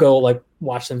 I'll go like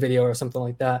watch some video or something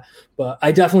like that. But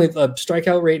I definitely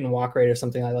strikeout rate and walk rate are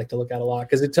something I like to look at a lot,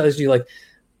 because it tells you like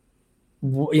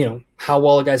how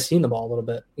well a guy's seen the ball a little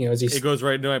bit. It goes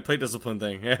right into my plate discipline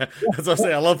thing. Yeah, that's what I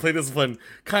say. I love plate discipline.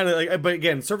 Kind of like, but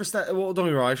again, surface stat. Well, don't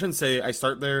get me wrong. I shouldn't say I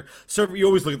start there. You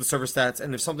always look at the surface stats,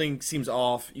 and if something seems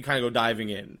off, you kind of go diving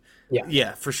in.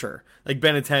 Yeah, for sure. Like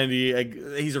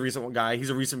Benintendi, he's a recent guy.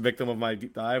 He's a recent victim of my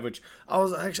deep dive, which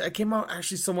I came out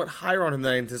actually somewhat higher on him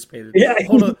than I anticipated. Yeah.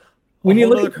 When you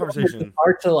look at conversation, it's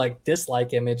hard to like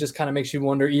dislike him. It just kind of makes you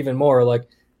wonder even more, like,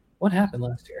 what happened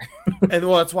last year? And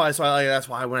well, that's why. So that's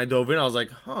why when I dove in, I was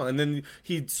like, huh. And then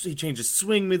he changed his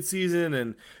swing midseason,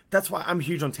 and that's why I'm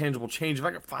huge on tangible change. If I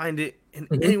can find it in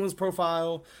anyone's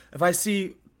profile, if I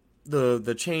see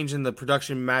the change in the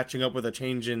production matching up with a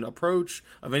change in approach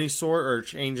of any sort or a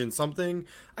change in something,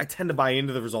 I tend to buy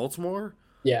into the results more.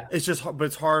 Yeah, it's just, but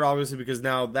it's hard obviously because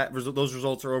now those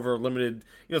results are over limited.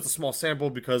 It's a small sample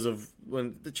because of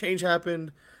when the change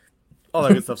happened, all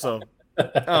that good stuff. So. I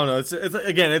don't know.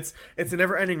 It's a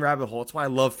never-ending rabbit hole. It's why I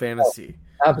love fantasy.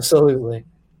 Oh, absolutely.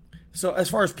 So as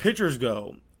far as pitchers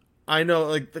go, I know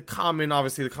like the common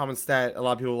stat a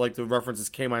lot of people like to reference is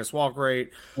K- walk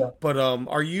rate. Yeah. But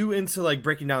are you into like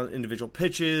breaking down individual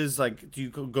pitches? Like, do you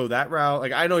go that route?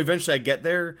 Like, I know eventually I get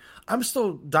there. I'm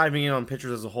still diving in on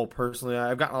pitchers as a whole personally.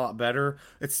 I've gotten a lot better.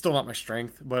 It's still not my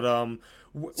strength, but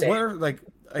what are like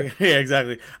yeah,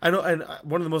 exactly. I know, and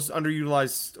one of the most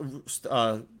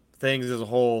underutilized things as a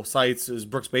whole sites is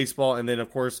Brooks Baseball, and then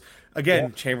of course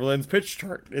again Chamberlain's pitch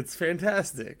chart. It's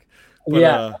fantastic.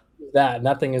 But,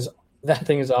 that thing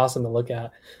is awesome to look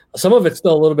at. Some of it's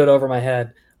still a little bit over my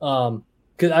head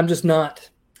because I'm just not.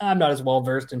 I'm not as well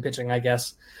versed in pitching, I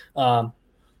guess.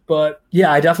 But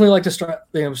yeah, I definitely like to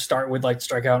start with like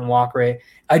strikeout and walk rate.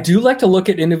 I do like to look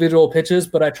at individual pitches,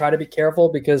 but I try to be careful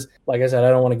because, like I said, I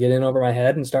don't want to get in over my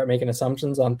head and start making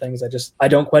assumptions on things I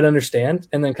don't quite understand,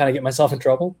 and then kind of get myself in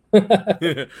trouble.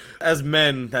 As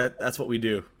men, that's what we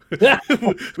do.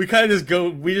 We kind of just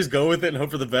go with it and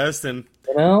hope for the best. And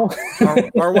you know,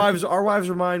 our wives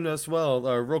remind us,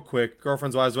 real quick,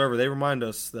 girlfriends, wives, whatever, they remind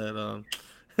us that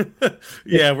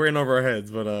yeah, we're in over our heads.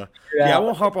 But yeah, I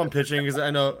won't harp on pitching because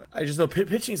I just know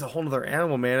pitching is a whole other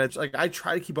animal, man. It's like I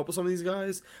try to keep up with some of these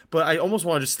guys, but I almost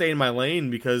want to just stay in my lane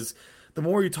because the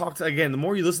more you the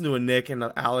more you listen to a Nick and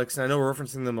Alex, and I know we're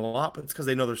referencing them a lot, but it's because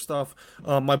they know their stuff.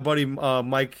 My buddy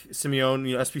Mike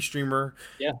Simeone, SP streamer,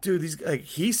 yeah, dude,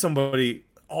 he's somebody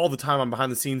all the time. I'm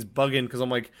behind the scenes bugging because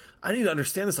I'm like, I need to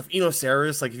understand this stuff.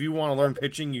 Saris, like if you want to learn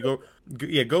pitching, you go.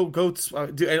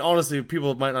 Dude, and honestly,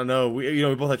 people might not know. We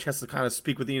both had a chance to kind of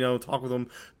speak with talk with him.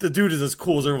 The dude is as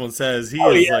cool as everyone says. He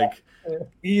is like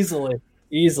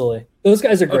easily. Those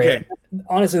guys are great. Okay.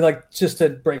 Honestly, like just to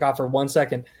break off for 1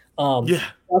 second. That's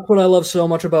what I love so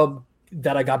much about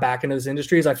that I got back into this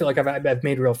industry is I feel like I've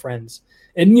made real friends.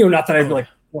 And not that I like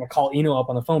want to call Eno up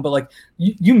on the phone, but like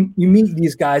you meet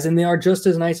these guys and they are just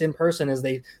as nice in person as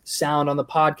they sound on the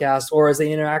podcast or as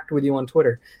they interact with you on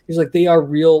Twitter. He's like they are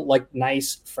real, like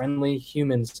nice, friendly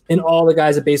humans. And all the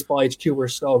guys at Baseball HQ were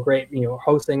so great,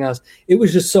 hosting us. It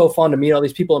was just so fun to meet all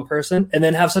these people in person and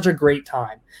then have such a great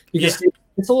time because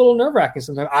it's a little nerve-wracking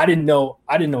sometimes. I didn't know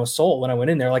a soul when I went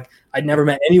in there. Like I'd never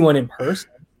met anyone in person.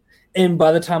 And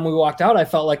by the time we walked out, I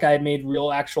felt like I had made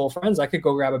real actual friends I could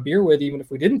go grab a beer with even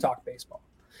if we didn't talk baseball.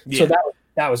 Yeah. So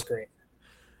that was great.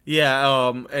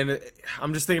 Yeah, and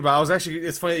I'm just thinking about.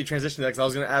 It's funny that you transitioned to that because I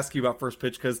was going to ask you about first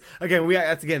pitch because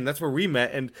again, that's where we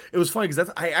met, and it was funny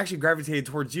because I actually gravitated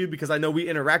towards you because I know we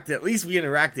interacted. At least we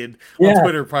interacted on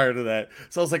Twitter prior to that.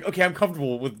 So I was like, okay, I'm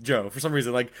comfortable with Joe for some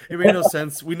reason. Like it made no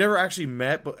sense. We never actually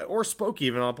met, or spoke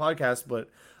even on a podcast, but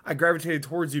I gravitated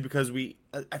towards you because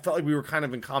I felt like we were kind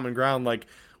of in common ground. Like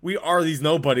we are these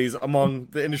nobodies among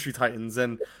the industry titans,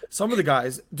 and some of the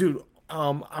guys, dude.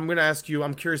 I'm going to ask you,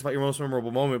 I'm curious about your most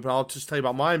memorable moment, but I'll just tell you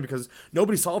about mine because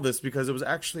nobody saw this because it was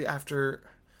actually after,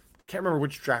 can't remember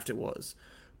which draft it was,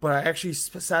 but I actually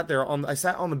sat on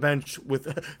the bench with,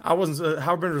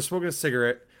 Howard Bender was smoking a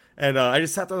cigarette, and I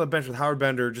just sat there on the bench with Howard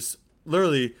Bender, just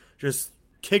literally just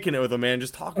kicking it with him, man,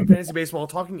 just talking fantasy baseball,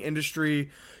 talking industry.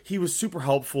 He was super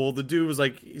helpful. The dude was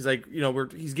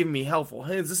he's giving me helpful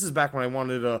hints. This is back when I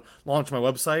wanted to launch my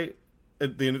website.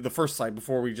 The first site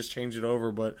before we just changed it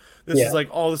over, but this is like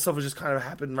all this stuff has just kind of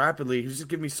happened rapidly. He's just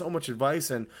giving me so much advice,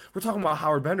 and we're talking about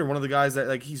Howard Bender, one of the guys that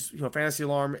like he's Fantasy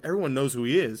Alarm. Everyone knows who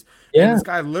he is. Yeah, and this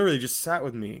guy literally just sat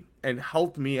with me and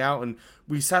helped me out, and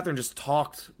we sat there and just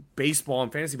talked baseball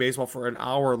and fantasy baseball for an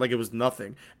hour like it was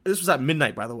nothing. This was at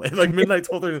midnight, by the way, like midnight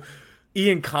 12:30.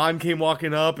 Ian Kahn came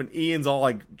walking up, and Ian's all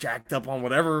like jacked up on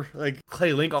whatever. Like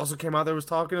Clay Link also came out there, was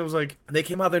talking. It was like they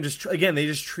came out there and they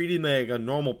just treated me like a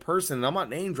normal person. And I'm not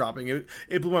name dropping it.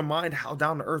 It blew my mind how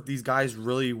down to earth these guys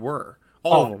really were.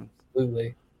 All of them.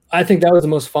 Absolutely. I think that was the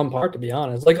most fun part, to be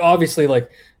honest. Like obviously,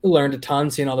 like we learned a ton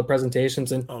seeing all the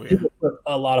presentations, and people put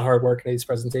a lot of hard work into these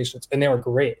presentations, and they were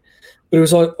great. But it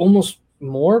was like almost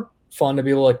more fun to be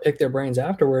able to like pick their brains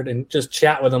afterward and just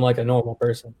chat with them like a normal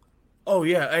person. Oh,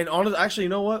 yeah. And honestly, actually, you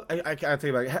know what? I can't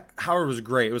tell you about it. Howard was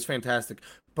great. It was fantastic.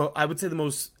 But I would say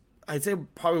I'd say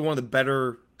probably one of the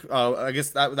better, I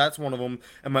guess that's one of them.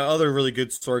 And my other really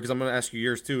good story, because I'm going to ask you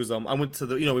yours too, is I went to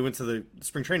we went to the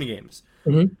spring training games.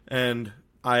 Mm-hmm. And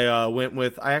I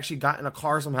I actually got in a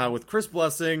car somehow with Chris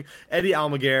Blessing, Eddie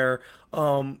Almaguer,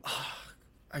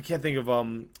 I can't think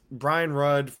of Brian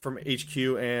Rudd from HQ,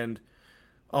 and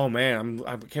oh man,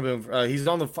 I can't believe he's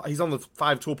on the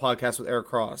 5 Tool podcast with Eric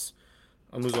Cross.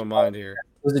 I'm losing my mind here.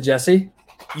 Was it Jesse?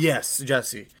 Yes,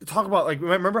 Jesse. Talk about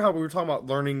remember how we were talking about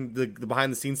learning the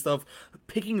behind the scenes stuff,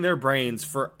 picking their brains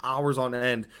for hours on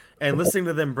end and listening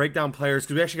to them break down players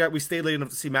because we stayed late enough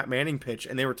to see Matt Manning pitch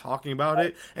and they were talking about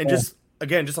it and just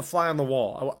a fly on the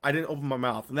wall. I didn't open my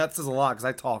mouth and that says a lot because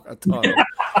I talk a ton.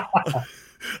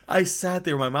 I sat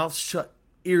there, my mouth shut,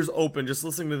 ears open, just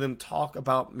listening to them talk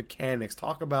about mechanics,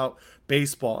 talk about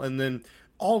baseball, and then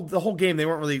the whole game they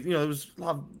weren't really there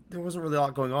wasn't really a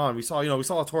lot going on. We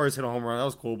saw Torres hit a home run, that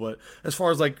was cool, but as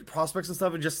far as like prospects and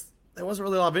stuff, there wasn't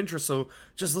really a lot of interest. So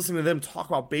just listening to them talk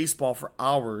about baseball for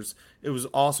hours, it was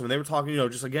awesome. And they were talking,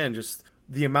 just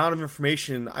the amount of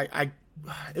information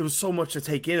it was so much to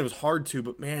take in. It was hard to,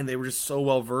 but man, they were just so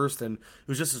well versed, and it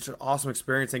was just such an awesome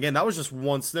experience. And again, that was just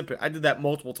one snippet. I did that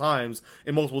multiple times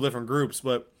in multiple different groups,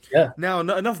 but now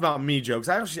enough about me, jokes.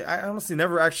 I honestly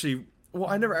never actually well,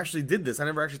 I never actually did this. I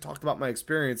never actually talked about my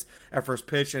experience at first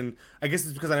pitch, and I guess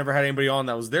it's because I never had anybody on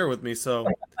that was there with me. So,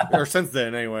 or since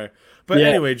then, anyway. But Yeah.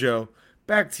 anyway, Joe,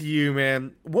 back to you,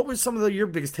 man. What was some of your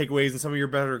biggest takeaways and some of your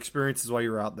better experiences while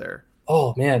you were out there?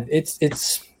 Oh man, it's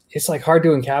like hard to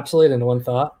encapsulate into one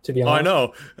thought, to be Oh, I honest.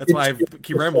 know. That's why I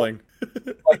keep rambling.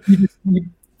 Like,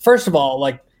 first of all,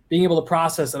 like being able to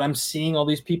process that I'm seeing all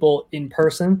these people in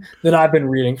person that I've been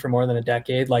reading for more than a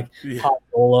decade, like Yeah.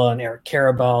 Paola and Eric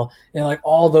Carabell and like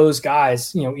all those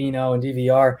guys, Eno and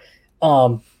DVR.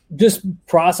 Just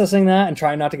processing that and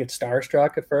trying not to get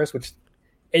starstruck at first, which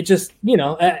it just,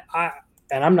 and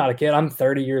I'm not a kid. I'm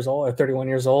 30 years old or 31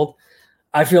 years old.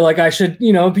 I feel like I should, be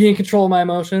in control of my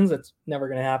emotions. It's never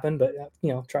going to happen, but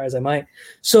try as I might.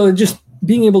 So just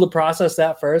being able to process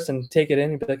that first and take it in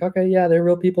and be like, okay, yeah, they're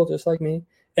real people just like me.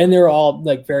 And they're all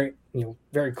like very,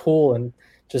 very cool and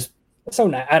just so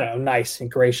nice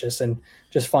and gracious and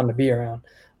just fun to be around.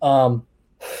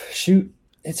 Shoot,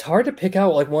 it's hard to pick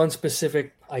out like one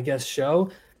specific, I guess,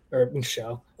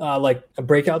 like a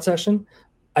breakout session.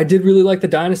 I did really like the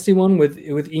Dynasty one with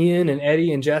Ian and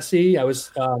Eddie and Jesse. I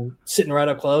was sitting right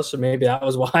up close, so maybe that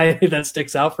was why that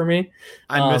sticks out for me.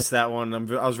 I missed that one.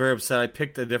 I was very upset. I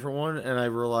picked a different one, and I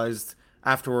realized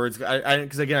afterwards,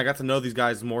 because again, I got to know these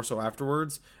guys more so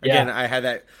afterwards. Again,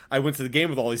 Yeah. I went to the game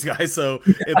with all these guys, so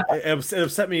it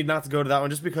upset me not to go to that one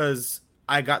just because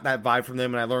I got that vibe from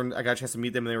them, and I got a chance to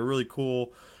meet them, and they were really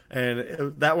cool.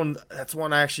 And that's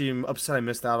one I actually am upset I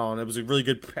missed out on. It was a really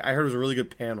good. I heard it was a really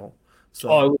good panel. So.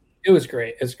 Oh, it was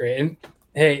great. It was great. And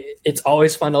hey, it's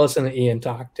always fun to listen to Ian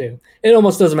talk too. It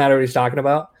almost doesn't matter what he's talking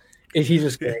about. He's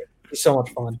just great. He's so much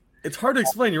fun. It's hard to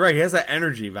explain. You're right. He has that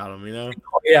energy about him,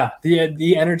 Yeah,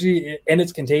 the energy, and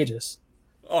it's contagious.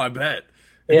 Oh, I bet.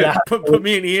 Yeah. Put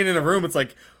me and Ian in a room. It's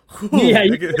like, whew, Yeah,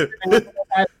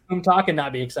 I'm talking,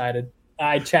 not be excited.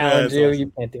 I challenge you. Awesome.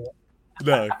 You can't do it.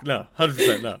 No,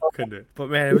 100% no. Couldn't do it. But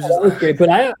man, it was just. It was great. But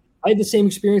I had the same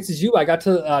experience as you. I got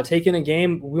to take in a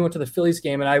game. We went to the Phillies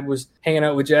game, and I was hanging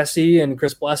out with Jesse and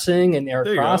Chris Blessing and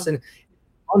Eric Cross, and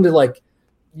fun to like,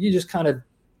 you just kind of,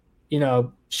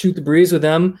 shoot the breeze with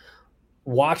them,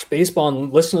 watch baseball,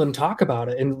 and listen to them talk about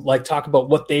it, and like talk about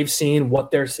what they've seen, what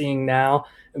they're seeing now,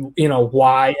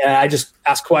 why. And I just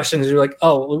ask questions. You're like,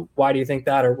 oh, why do you think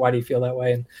that, or why do you feel that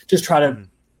way, and just try to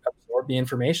absorb the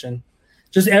information.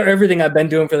 Just everything I've been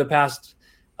doing for the past,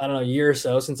 year or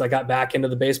so since I got back into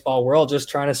the baseball world, just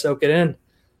trying to soak it in.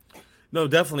 No,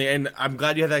 definitely. And I'm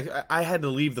glad you had that. I had to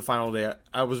leave the final day.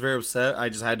 I was very upset. I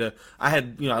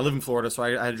live in Florida, so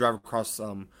I had to drive across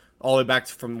all the way back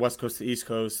from West Coast to East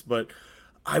Coast. But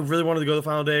I really wanted to go the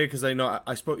final day because I know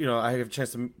I spoke, I had a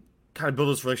chance to kind of build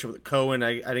this relationship with Cohen.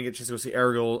 I didn't get a chance to go see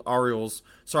Ariels.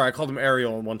 Sorry, I called him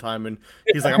Ariel one time, and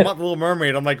he's like, I'm not the Little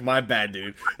Mermaid. I'm like, my bad,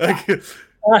 dude. Like,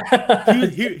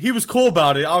 he was cool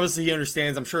about it. Obviously, he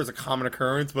understands. I'm sure it's a common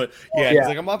occurrence, but yeah. He's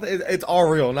like, I'm not. It's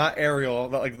Ariel, not Ariel,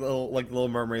 like Little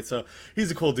Mermaid. So he's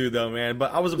a cool dude, though, man.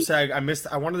 But I was upset.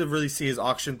 I wanted to really see his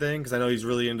auction thing because I know he's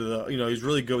really into the. He's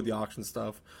really good with the auction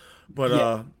stuff.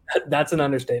 But that's an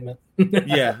understatement.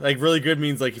 Yeah, like really good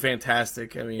means like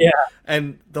fantastic. I mean,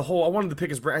 and I wanted to pick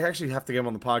his brain. I actually have to get him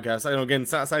on the podcast. I know, again,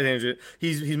 side tangent.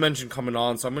 He's mentioned coming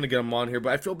on, so I'm going to get him on here.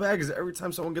 But I feel bad because every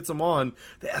time someone gets him on,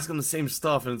 they ask him the same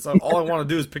stuff, and it's like, all I want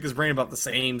to do is pick his brain about the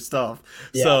same stuff.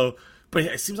 Yeah. So, but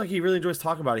it seems like he really enjoys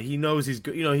talking about it. He knows he's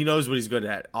good. He knows what he's good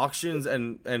at. Auctions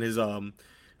and his oh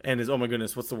my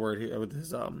goodness, what's the word with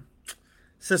his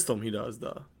system? He does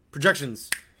the projections.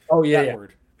 Oh yeah.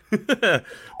 Word. But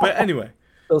anyway,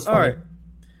 all right.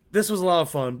 This was a lot of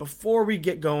fun. Before we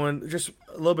get going, just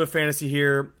a little bit of fantasy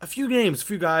here. A few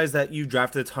guys that you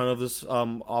drafted a ton of this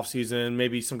offseason.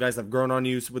 Maybe some guys that have grown on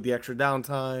you with the extra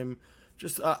downtime.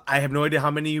 Just I have no idea how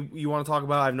many you want to talk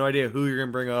about. I have no idea who you're going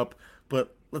to bring up.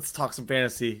 But let's talk some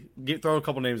fantasy. Throw a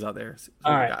couple names out there.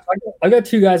 All right. I got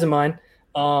two guys in mind.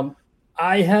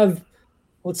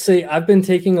 Let's say I've been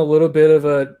taking a little bit of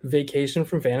a vacation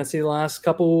from fantasy the last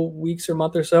couple weeks or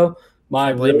month or so. My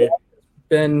really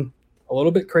been a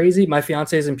little bit crazy. My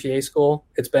fiance is in PA school.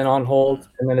 It's been on hold,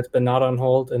 and then it's been not on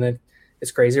hold, and then it's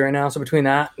crazy right now. So between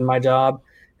that and my job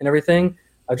and everything,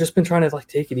 I've just been trying to like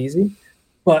take it easy.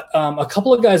 But a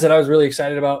couple of guys that I was really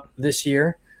excited about this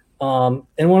year, and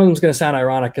one of them is going to sound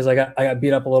ironic because I got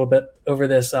beat up a little bit over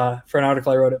this for an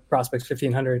article I wrote at Prospects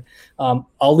 1500.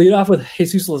 I'll lead off with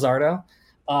Jesus Luzardo.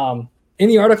 In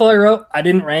the article I wrote, I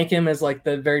didn't rank him as like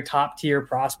the very top tier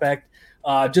prospect.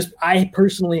 I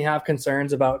personally have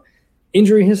concerns about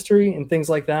injury history and things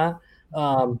like that.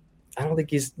 I don't think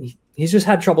he's just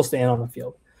had trouble staying on the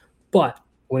field. But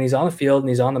when he's on the field and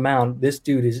he's on the mound, this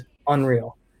dude is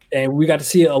unreal. And we got to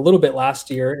see it a little bit last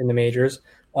year in the majors.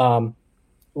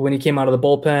 when he came out of the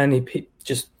bullpen.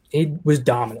 He was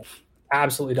dominant,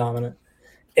 absolutely dominant.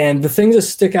 And the things that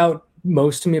stick out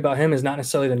most to me about him is not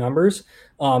necessarily the numbers,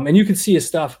 and you can see his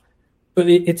stuff, but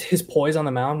it's his poise on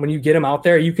the mound. When you get him out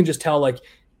there, you can just tell like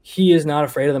he is not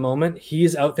afraid of the moment. He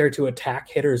is out there to attack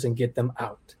hitters and get them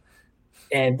out.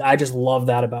 And I just love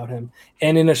that about him.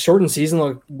 And in a shortened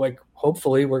season, like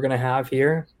hopefully we're going to have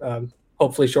here,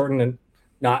 hopefully shortened and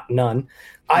not none.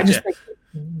 I just think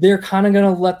they're kind of going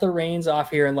to let the reins off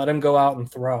here and let him go out and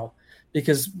throw,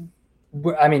 because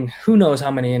I mean, who knows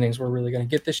how many innings we're really going to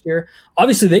get this year.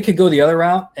 Obviously they could go the other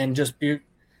route and just be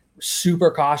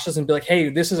super cautious and be like, hey,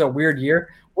 this is a weird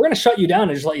year. We're going to shut you down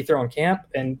and just let you throw in camp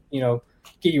and,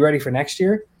 get you ready for next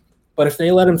year. But if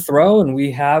they let him throw and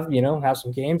we have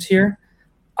some games here,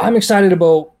 I'm excited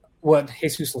about what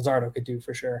Jesus Luzardo could do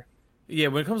for sure. Yeah,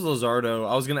 when it comes to Luzardo,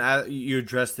 I was going to add, you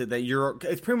addressed it, that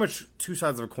it's pretty much two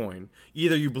sides of a coin.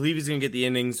 Either you believe he's going to get the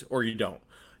innings or you don't.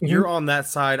 Mm-hmm. You're on that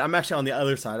side. I'm actually on the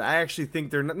other side. I actually think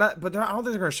they're not, but I don't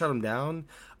think they're going to shut him down.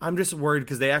 I'm just worried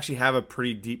because they actually have a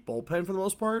pretty deep bullpen for the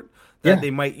most part, that they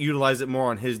might utilize it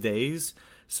more on his days.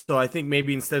 So I think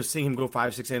maybe instead of seeing him go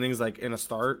 5-6 innings like in a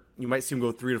start, you might see him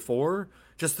go 3 to 4,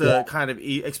 just to kind of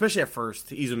especially at first,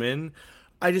 to ease him in.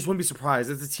 I just wouldn't be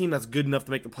surprised. It's a team that's good enough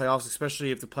to make the playoffs,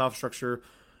 especially if the playoff structure.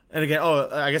 And again,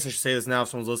 I guess I should say this now if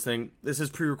someone's listening. This is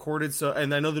pre-recorded, so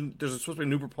and I know that there's supposed to be a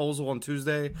new proposal on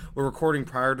Tuesday. We're recording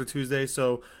prior to Tuesday,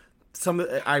 so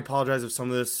I apologize if some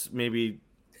of this maybe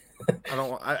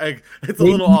it's a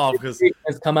little off because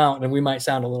it's come out and we might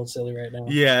sound a little silly right now.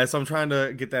 Yeah, so I'm trying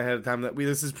to get that ahead of time.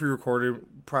 This is pre-recorded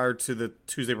prior to the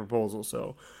Tuesday proposal.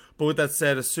 So, but with that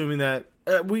said, assuming that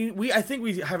I think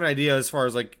we have an idea as far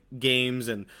as like games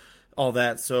and all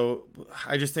that. So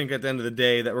I just think at the end of the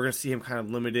day that we're going to see him kind of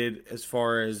limited as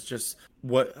far as just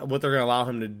what they're going to allow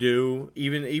him to do.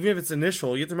 Even if it's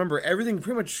initial, you have to remember everything's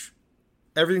going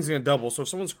to double. So if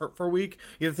someone's hurt for a week,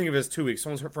 you have to think of it as 2 weeks.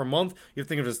 Someone's hurt for a month, you have to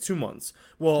think of it as 2 months.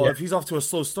 Well, if he's off to a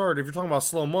slow start, if you're talking about a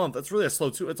slow month, that's really a slow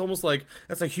 2. It's almost like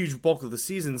that's a huge bulk of the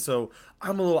season. So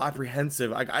I'm a little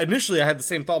apprehensive. Initially I had the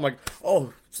same thought. I'm like,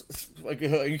 oh, like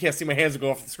you can't see my hands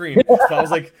go off the screen. So I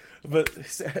was like,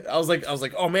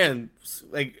 oh man,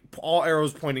 like all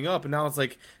arrows pointing up. And now it's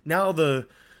like,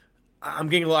 I'm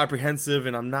getting a little apprehensive,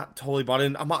 and I'm not totally bought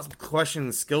in. I'm not questioning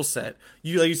the skill set.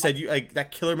 Like you said, like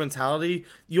that killer mentality.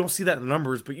 You don't see that in the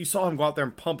numbers, but you saw him go out there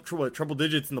and pump triple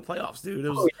digits in the playoffs, dude.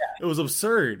 It was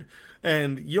absurd,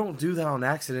 and you don't do that on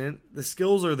accident. The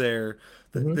skills are there.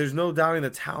 Mm-hmm. There's no doubting the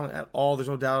talent at all. There's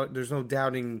no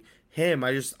doubting him.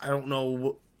 I don't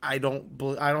know. I don't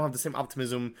have the same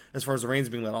optimism as far as the reins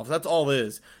being let off. That's all it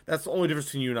is. That's the only difference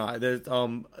between you and I.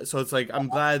 So it's like I'm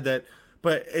glad that.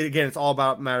 But again, it's all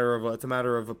about it's a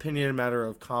matter of opinion, a matter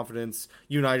of confidence.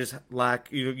 You and I just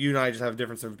you and I just have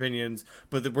difference of opinions,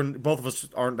 but both of us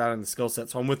aren't that in the skill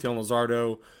set. So I'm with you on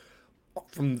Luzardo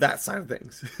from that side of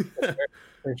things.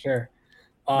 For sure.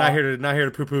 Not here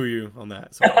to poo-poo you on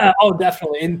that. So. Oh,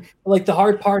 definitely. And like the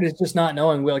hard part is just not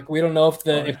knowing. We don't know if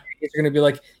they're going to be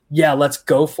like, yeah, let's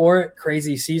go for it.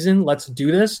 Crazy season. Let's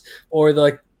do this. Or they're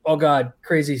like, oh God,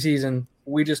 crazy season.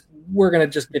 We're going to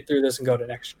just get through this and go to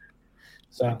next year.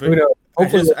 So who knows?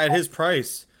 Hopefully at his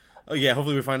price,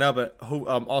 hopefully we find out. But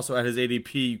also at his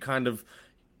ADP,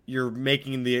 you're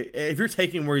making if you're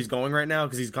taking where he's going right now,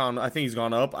 because I think he's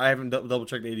gone up. I haven't double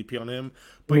checked the ADP on him,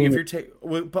 but if you're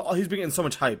but he's been getting so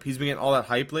much hype. He's been getting all that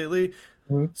hype lately.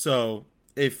 Mm-hmm. So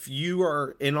if you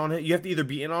are in on it, you have to either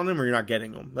be in on him or you're not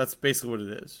getting him. That's basically what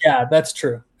it is. Yeah, that's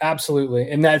true. Absolutely,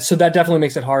 and that definitely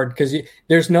makes it hard because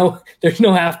there's no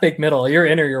half baked middle. You're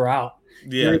in or you're out.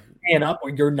 Yeah, you're paying up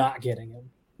or you're not getting him.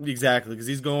 Exactly, because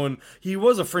he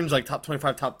was a fringe like top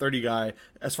 25, top 30 guy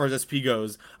as far as SP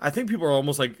goes. I think people are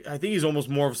almost I think he's almost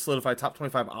more of a solidified top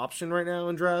 25 option right now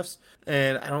in drafts,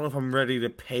 and I don't know if I'm ready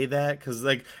to pay that because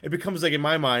it becomes in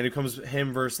my mind, it becomes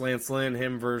him versus Lance Lynn,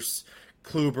 him versus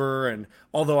Kluber, and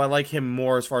although I like him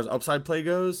more as far as upside play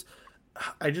goes,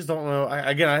 I just don't know.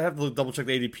 I have to double check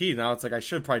the ADP now. It's like I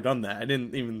should have probably done that. I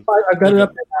didn't even. I've got it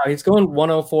up there now. He's going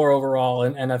 104 overall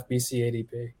in NFBC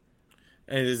ADP.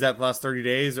 And is that the last 30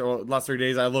 days or last 30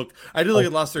 days? I did look at the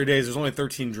last 30 days. There's only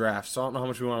 13 drafts, so I don't know how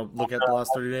much we want to look at the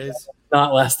last 30 days.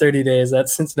 Not last 30 days.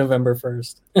 That's since November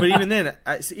 1st. But even then,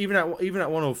 even at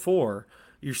 104,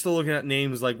 you're still looking at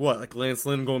names like Lance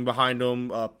Lynn going behind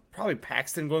him, probably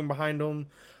Paxton going behind him.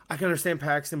 I can understand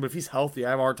Paxton, but if he's healthy,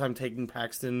 I have a hard time taking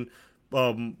Paxton.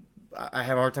 I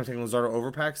have a hard time taking Luzardo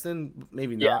over Paxton.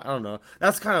 Maybe not. Yeah. I don't know.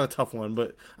 That's kind of a tough one,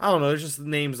 but I don't know. There's just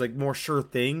names like more sure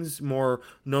things, more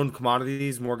known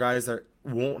commodities, more guys that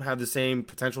won't have the same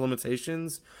potential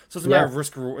limitations. So it's a Yeah. matter of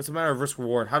risk. It's a matter of risk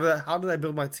reward. How did I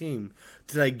build my team?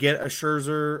 Did I get a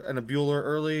Scherzer and a Bueller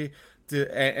early?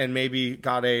 And maybe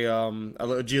got a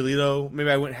Giolito. Maybe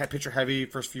I went pitcher heavy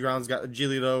first few rounds. Got a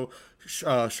Giolito,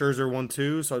 Scherzer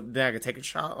 1-2. So then I could take a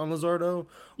shot on Luzardo.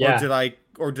 Yeah.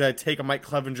 Or did I take a Mike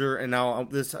Clevenger and now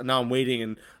I'm waiting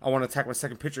and I want to attack my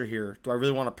second pitcher here? Do I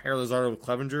really want to pair Luzardo with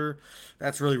Clevenger?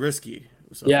 That's really risky.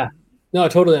 So, Yeah. No, I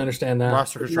totally understand that.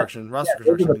 roster construction. Those are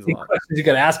the Means a big lot. questions you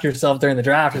got to ask yourself during the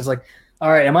draft. Is like,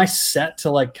 all right, am I set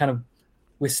to like kind of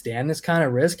withstand this kind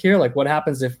of risk here? Like, what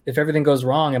happens if everything goes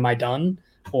wrong? Am I done?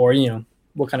 Or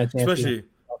what kind of chance?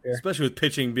 Especially with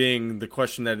pitching being the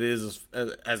question that it is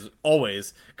as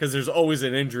always, because there's always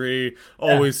an injury,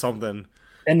 always something.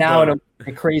 And now in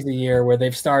a crazy year where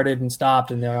they've started and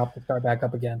stopped and they're up to start back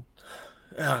up again.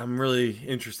 Yeah, I'm really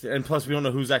interested, and plus we don't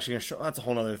know who's actually going to show. That's a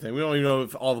whole other thing. We don't even know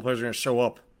if all the players are going to show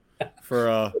up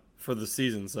for the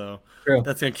season. So True.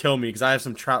 that's going to kill me because I have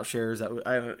some Trout shares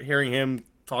that hearing him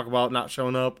talk about not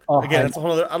showing up again. That's a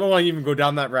whole other. I don't want to even go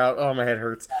down that route. Oh, my head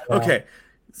hurts. Okay,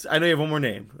 so I know you have one more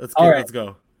name. Let's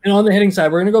go. And on the hitting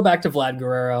side, we're going to go back to Vlad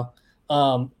Guerrero.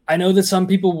 I know that some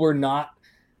people were not.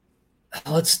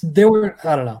 I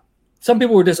don't know. Some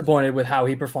people were disappointed with how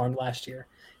he performed last year.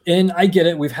 And I get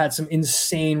it. We've had some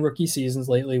insane rookie seasons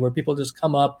lately where people just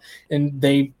come up and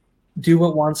they do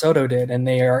what Juan Soto did, and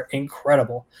they are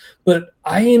incredible. But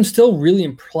I am still really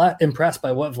impressed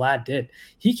by what Vlad did.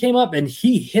 He came up and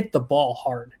he hit the ball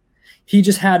hard. He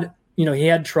just had, he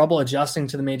had trouble adjusting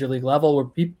to the major league level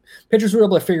where pitchers were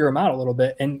able to figure him out a little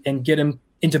bit and get him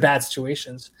into bad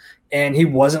situations. And he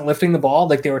wasn't lifting the ball.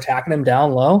 Like, they were attacking him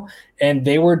down low, and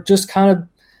they were just kind of,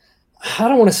 I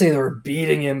don't want to say they were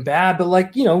beating him bad, but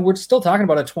we're still talking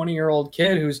about a 20-year-old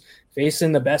kid who's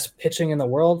facing the best pitching in the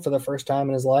world for the first time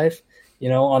in his life,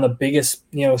 on the biggest,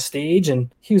 stage.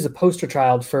 And he was a poster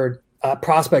child for a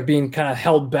prospect being kind of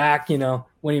held back,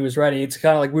 when he was ready. It's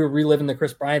kind of like we were reliving the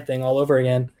Chris Bryant thing all over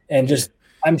again. And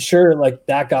I'm sure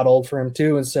that got old for him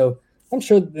too. And so I'm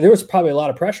sure there was probably a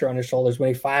lot of pressure on his shoulders when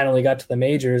he finally got to the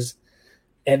majors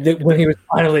and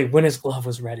when his glove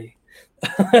was ready.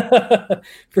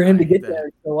 For him to get there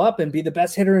and go up and be the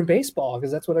best hitter in baseball,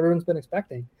 because that's what everyone's been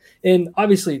expecting. And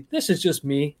obviously this is just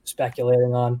me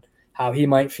speculating on how he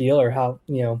might feel or how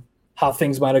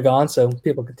things might have gone, so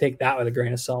people could take that with a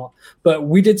grain of salt. But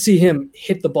we did see him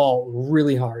hit the ball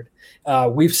really hard.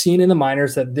 We've seen in the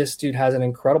minors that this dude has an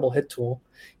incredible hit tool.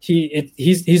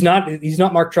 He's not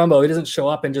Mark Trumbo. He doesn't show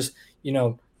up and just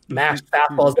mash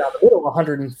fastballs down the middle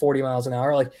 140 miles an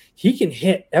hour. Like, he can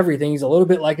hit everything. He's a little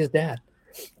bit like his dad.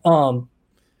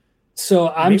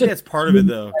 So maybe that's part of it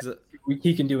though.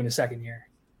 He can do in his second year.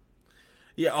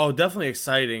 Yeah. Oh, definitely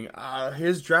exciting.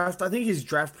 His draft. I think his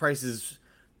draft price is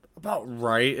about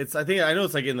right. I know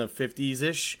it's like in the 50s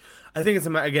ish. I think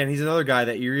again, he's another guy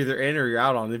that you're either in or you're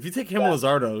out on. If you take him and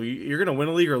Luzardo, you're gonna win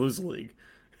a league or lose a league.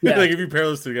 Yeah. Like, if you pair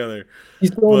those together.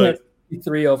 He's thrown at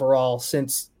 53 overall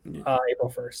since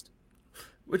April 1st.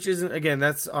 Which isn't, again,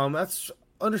 that's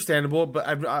understandable, but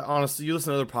I honestly, you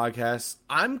listen to other podcasts,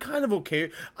 I'm kind of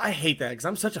okay. I hate that because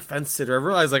I'm such a fence sitter. I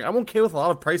realize I'm okay with a lot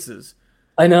of prices.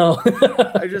 I know.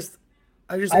 I just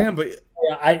am, but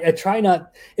yeah, I try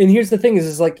not. And here's the thing: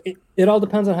 is like it all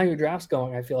depends on how your draft's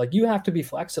going. I feel like you have to be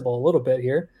flexible a little bit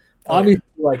here. Obviously,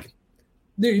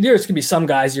 there's gonna be some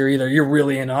guys you're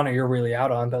really in on or you're really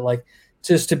out on, but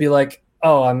just to be like,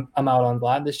 oh, I'm out on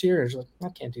Vlad this year, it's I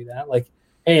can't do that. Like,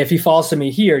 hey, if he falls to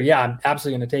me here, yeah, I'm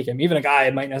absolutely going to take him. Even a guy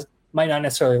I might not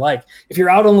necessarily like. If you're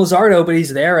out on Luzardo, but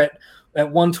he's there at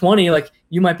 120,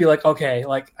 you might be like, okay,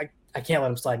 I can't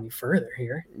let him slide any further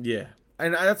here. Yeah,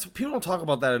 and that's, people don't talk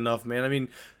about that enough, man. I mean,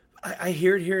 I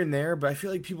hear it here and there, but I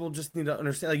feel like people just need to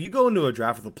understand. You go into a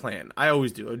draft with a plan. I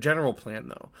always do a general plan,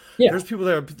 though. Yeah. There's people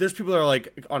that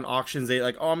are on auctions. They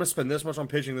I'm gonna spend this much on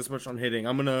pitching, this much on hitting.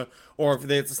 Or if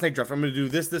it's a snake draft, I'm gonna do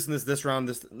this, and this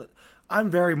round. I'm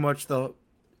very much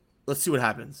let's see what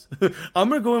happens. I'm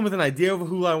going to go in with an idea of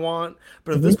who I want,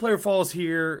 but if this player falls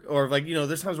here, or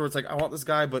there's times where it's I want this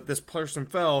guy, but this person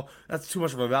fell, that's too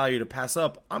much of a value to pass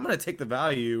up. I'm going to take the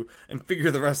value and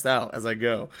figure the rest out as I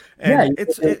go. And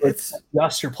it's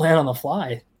adjust your plan on the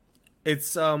fly.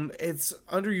 It's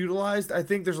underutilized. I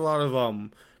think there's a lot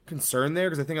of concern there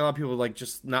because I think a lot of people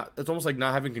it's almost like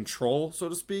not having control, so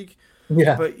to speak.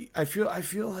 Yeah. But I feel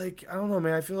like, I don't know,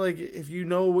 man. I feel like if you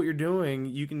know what you're doing,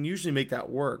 you can usually make that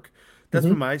work. That's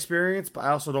been my experience, but I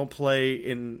also don't play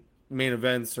in main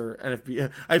events or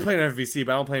NFB. I play in NFBC,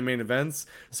 but I don't play in main events.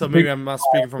 So maybe I'm not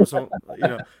speaking from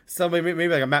somebody maybe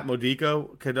like a Matt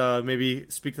Modico could maybe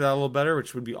speak to that a little better,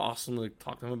 which would be awesome to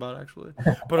talk to him about actually.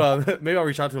 But maybe I'll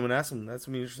reach out to him and ask him. That's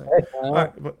gonna be interesting. All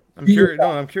right, but I'm curious.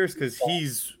 No, I'm curious because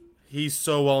he's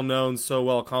so well known, so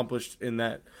well accomplished in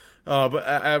that.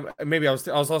 But maybe I was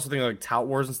also thinking like Tout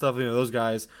Wars and stuff. Those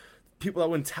guys. People that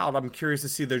win tout, I'm curious to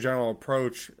see their general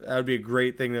approach. That would be a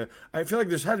great thing to. I feel like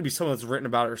there's had to be someone that's written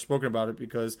about it or spoken about it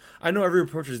because I know every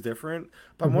approach is different.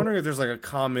 But I'm wondering if there's like a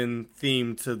common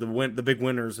theme to the big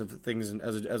winners of things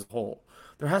as a whole.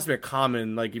 There has to be a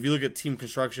common, like if you look at team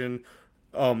construction,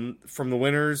 from the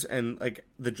winners and like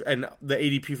the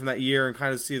ADP from that year and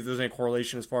kind of see if there's any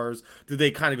correlation as far as did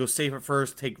they kind of go safe at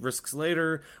first, take risks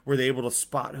later? Were they able to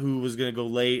spot who was going to go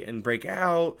late and break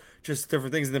out? Just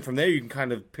different things, and then from there you can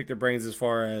kind of pick their brains as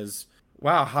far as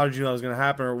wow, how did you know it was going to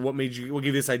happen, or what gave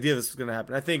you this idea this was going to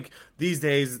happen? I think these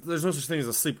days there's no such thing as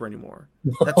a sleeper anymore.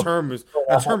 That term is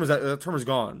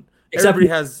gone. Except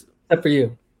for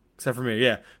you. Except for me,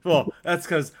 yeah. Well, that's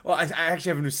because I actually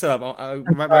have a new setup.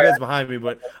 My head's behind me,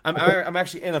 but I'm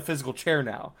actually in a physical chair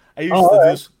now. I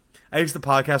used to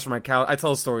podcast from my couch. I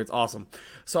tell a story; it's awesome.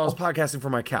 So I was podcasting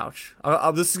from my couch.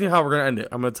 This is how we're gonna end it.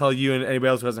 I'm gonna tell you and anybody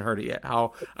else who hasn't heard it yet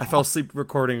how I fell asleep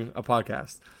recording a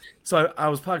podcast. So I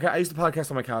used to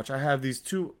podcast on my couch. I have these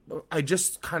two. I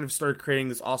just kind of started creating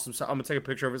this awesome set. I'm gonna take a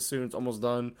picture of it soon. It's almost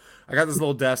done. I got this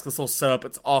little desk, this little setup.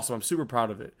 It's awesome. I'm super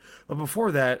proud of it. But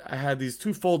before that, I had these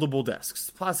two foldable desks,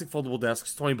 plastic foldable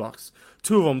desks, $20.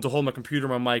 Two of them to hold my computer,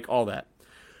 my mic, all that.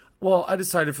 Well, I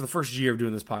decided for the first year of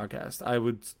doing this podcast, I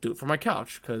would do it from my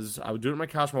couch because I would do it on my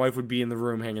couch. My wife would be in the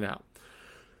room hanging out.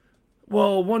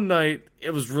 Well, one night,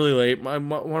 it was really late.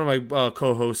 One of my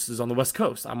co-hosts is on the West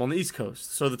Coast. I'm on the East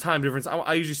Coast. So the time difference,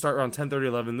 I usually start around 10:30,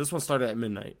 11. This one started at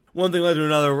midnight. One thing led to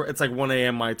another. It's like 1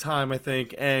 a.m. my time, I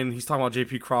think. And he's talking about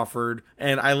J.P. Crawford.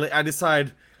 And I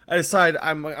decide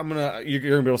I'm going to, you're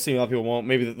going to be able to see me, a lot of people won't.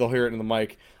 Maybe they'll hear it in the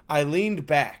mic. I leaned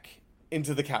back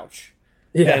into the couch.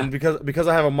 Yeah. And because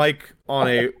I have a mic on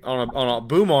a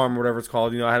boom arm or whatever it's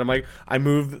called, I had a mic. I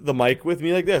moved the mic with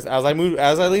me like this. As I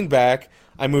leaned back,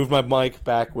 I moved my mic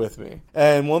back with me.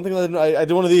 And one thing I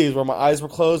did one of these where my eyes were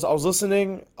closed. I was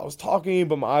listening, I was talking,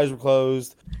 but my eyes were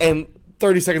closed. And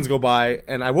 30 seconds go by,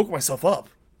 and I woke myself up.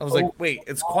 I was like, wait,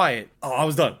 it's quiet. Oh, I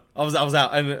was done. I was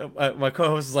out. And my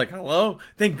co-host is like, hello?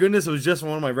 Thank goodness it was just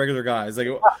one of my regular guys. Like,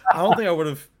 I don't think I would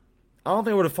have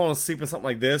fallen asleep in something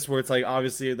like this, where it's like,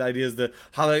 obviously the idea is to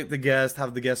highlight the guest,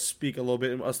 have the guest speak a little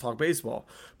bit, and us talk baseball.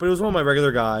 But it was one of my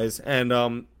regular guys, and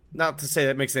not to say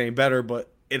that makes it any better,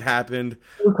 but it happened.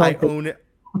 I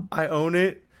own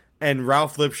it. And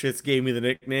Ralph Lipschitz gave me the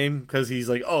nickname because he's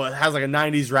like, oh, it has like a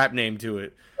 90s rap name to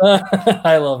it.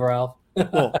 I love Ralph.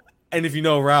 Well, and if you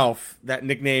know Ralph, that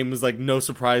nickname is like no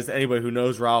surprise to anybody who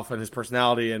knows Ralph and his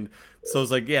personality. And so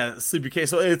it's like, yeah, Sleepy K.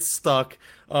 So it's stuck.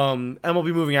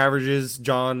 MLB Moving Averages,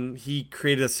 John, he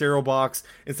created a cereal box.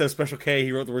 Instead of Special K,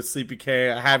 he wrote the word Sleepy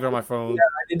K. I have it on my phone. Yeah,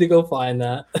 I need to go find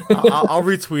that. I'll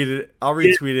retweet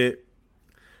it.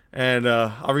 And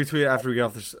I'll retweet it after we get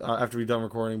off this, after we're done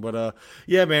recording. But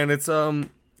yeah, man, it's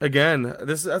again,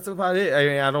 that's about it.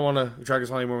 I don't want to drag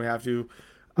us on anymore. We have to.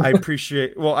 I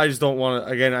appreciate. Well, I just don't want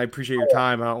to. Again, I appreciate your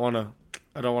time. I don't want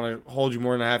to hold you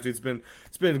more than I have to. It's been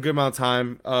a good amount of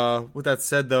time. With that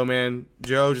said, though, man,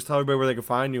 Joe, just tell everybody where they can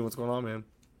find you. What's going on, man?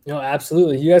 No,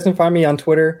 absolutely. You guys can find me on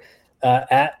Twitter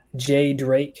at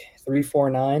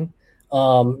jdrake349,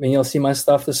 and you'll see my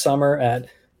stuff this summer at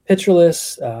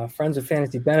Pitcherless, Friends of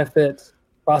Fantasy Benefits,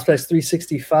 Prospects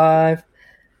 365,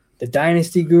 The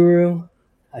Dynasty Guru.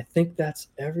 I think that's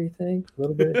everything. A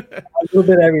little bit of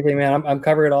everything, man. I'm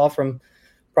covering it all from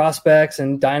prospects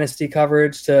and dynasty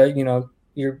coverage to,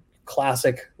 your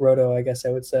classic roto, I guess I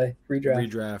would say.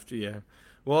 Redraft, yeah.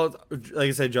 Well, like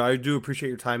I said, Joe, I do appreciate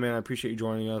your time, man. I appreciate you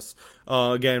joining us.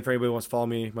 Again, for anybody who wants to follow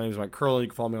me, my name is Mike Curlin. You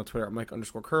can follow me on Twitter at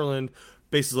Mike_Curlin,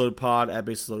 Bases Loaded Pod at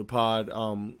Bases Loaded Pod.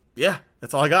 Yeah,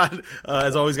 that's all I got.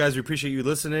 As always, guys, we appreciate you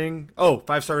listening. Oh,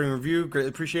 5-star rating review. Greatly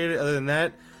appreciate it. Other than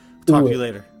that, talk to you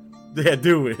later. Yeah,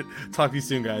 do it. Talk to you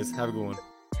soon, guys. Have a good one.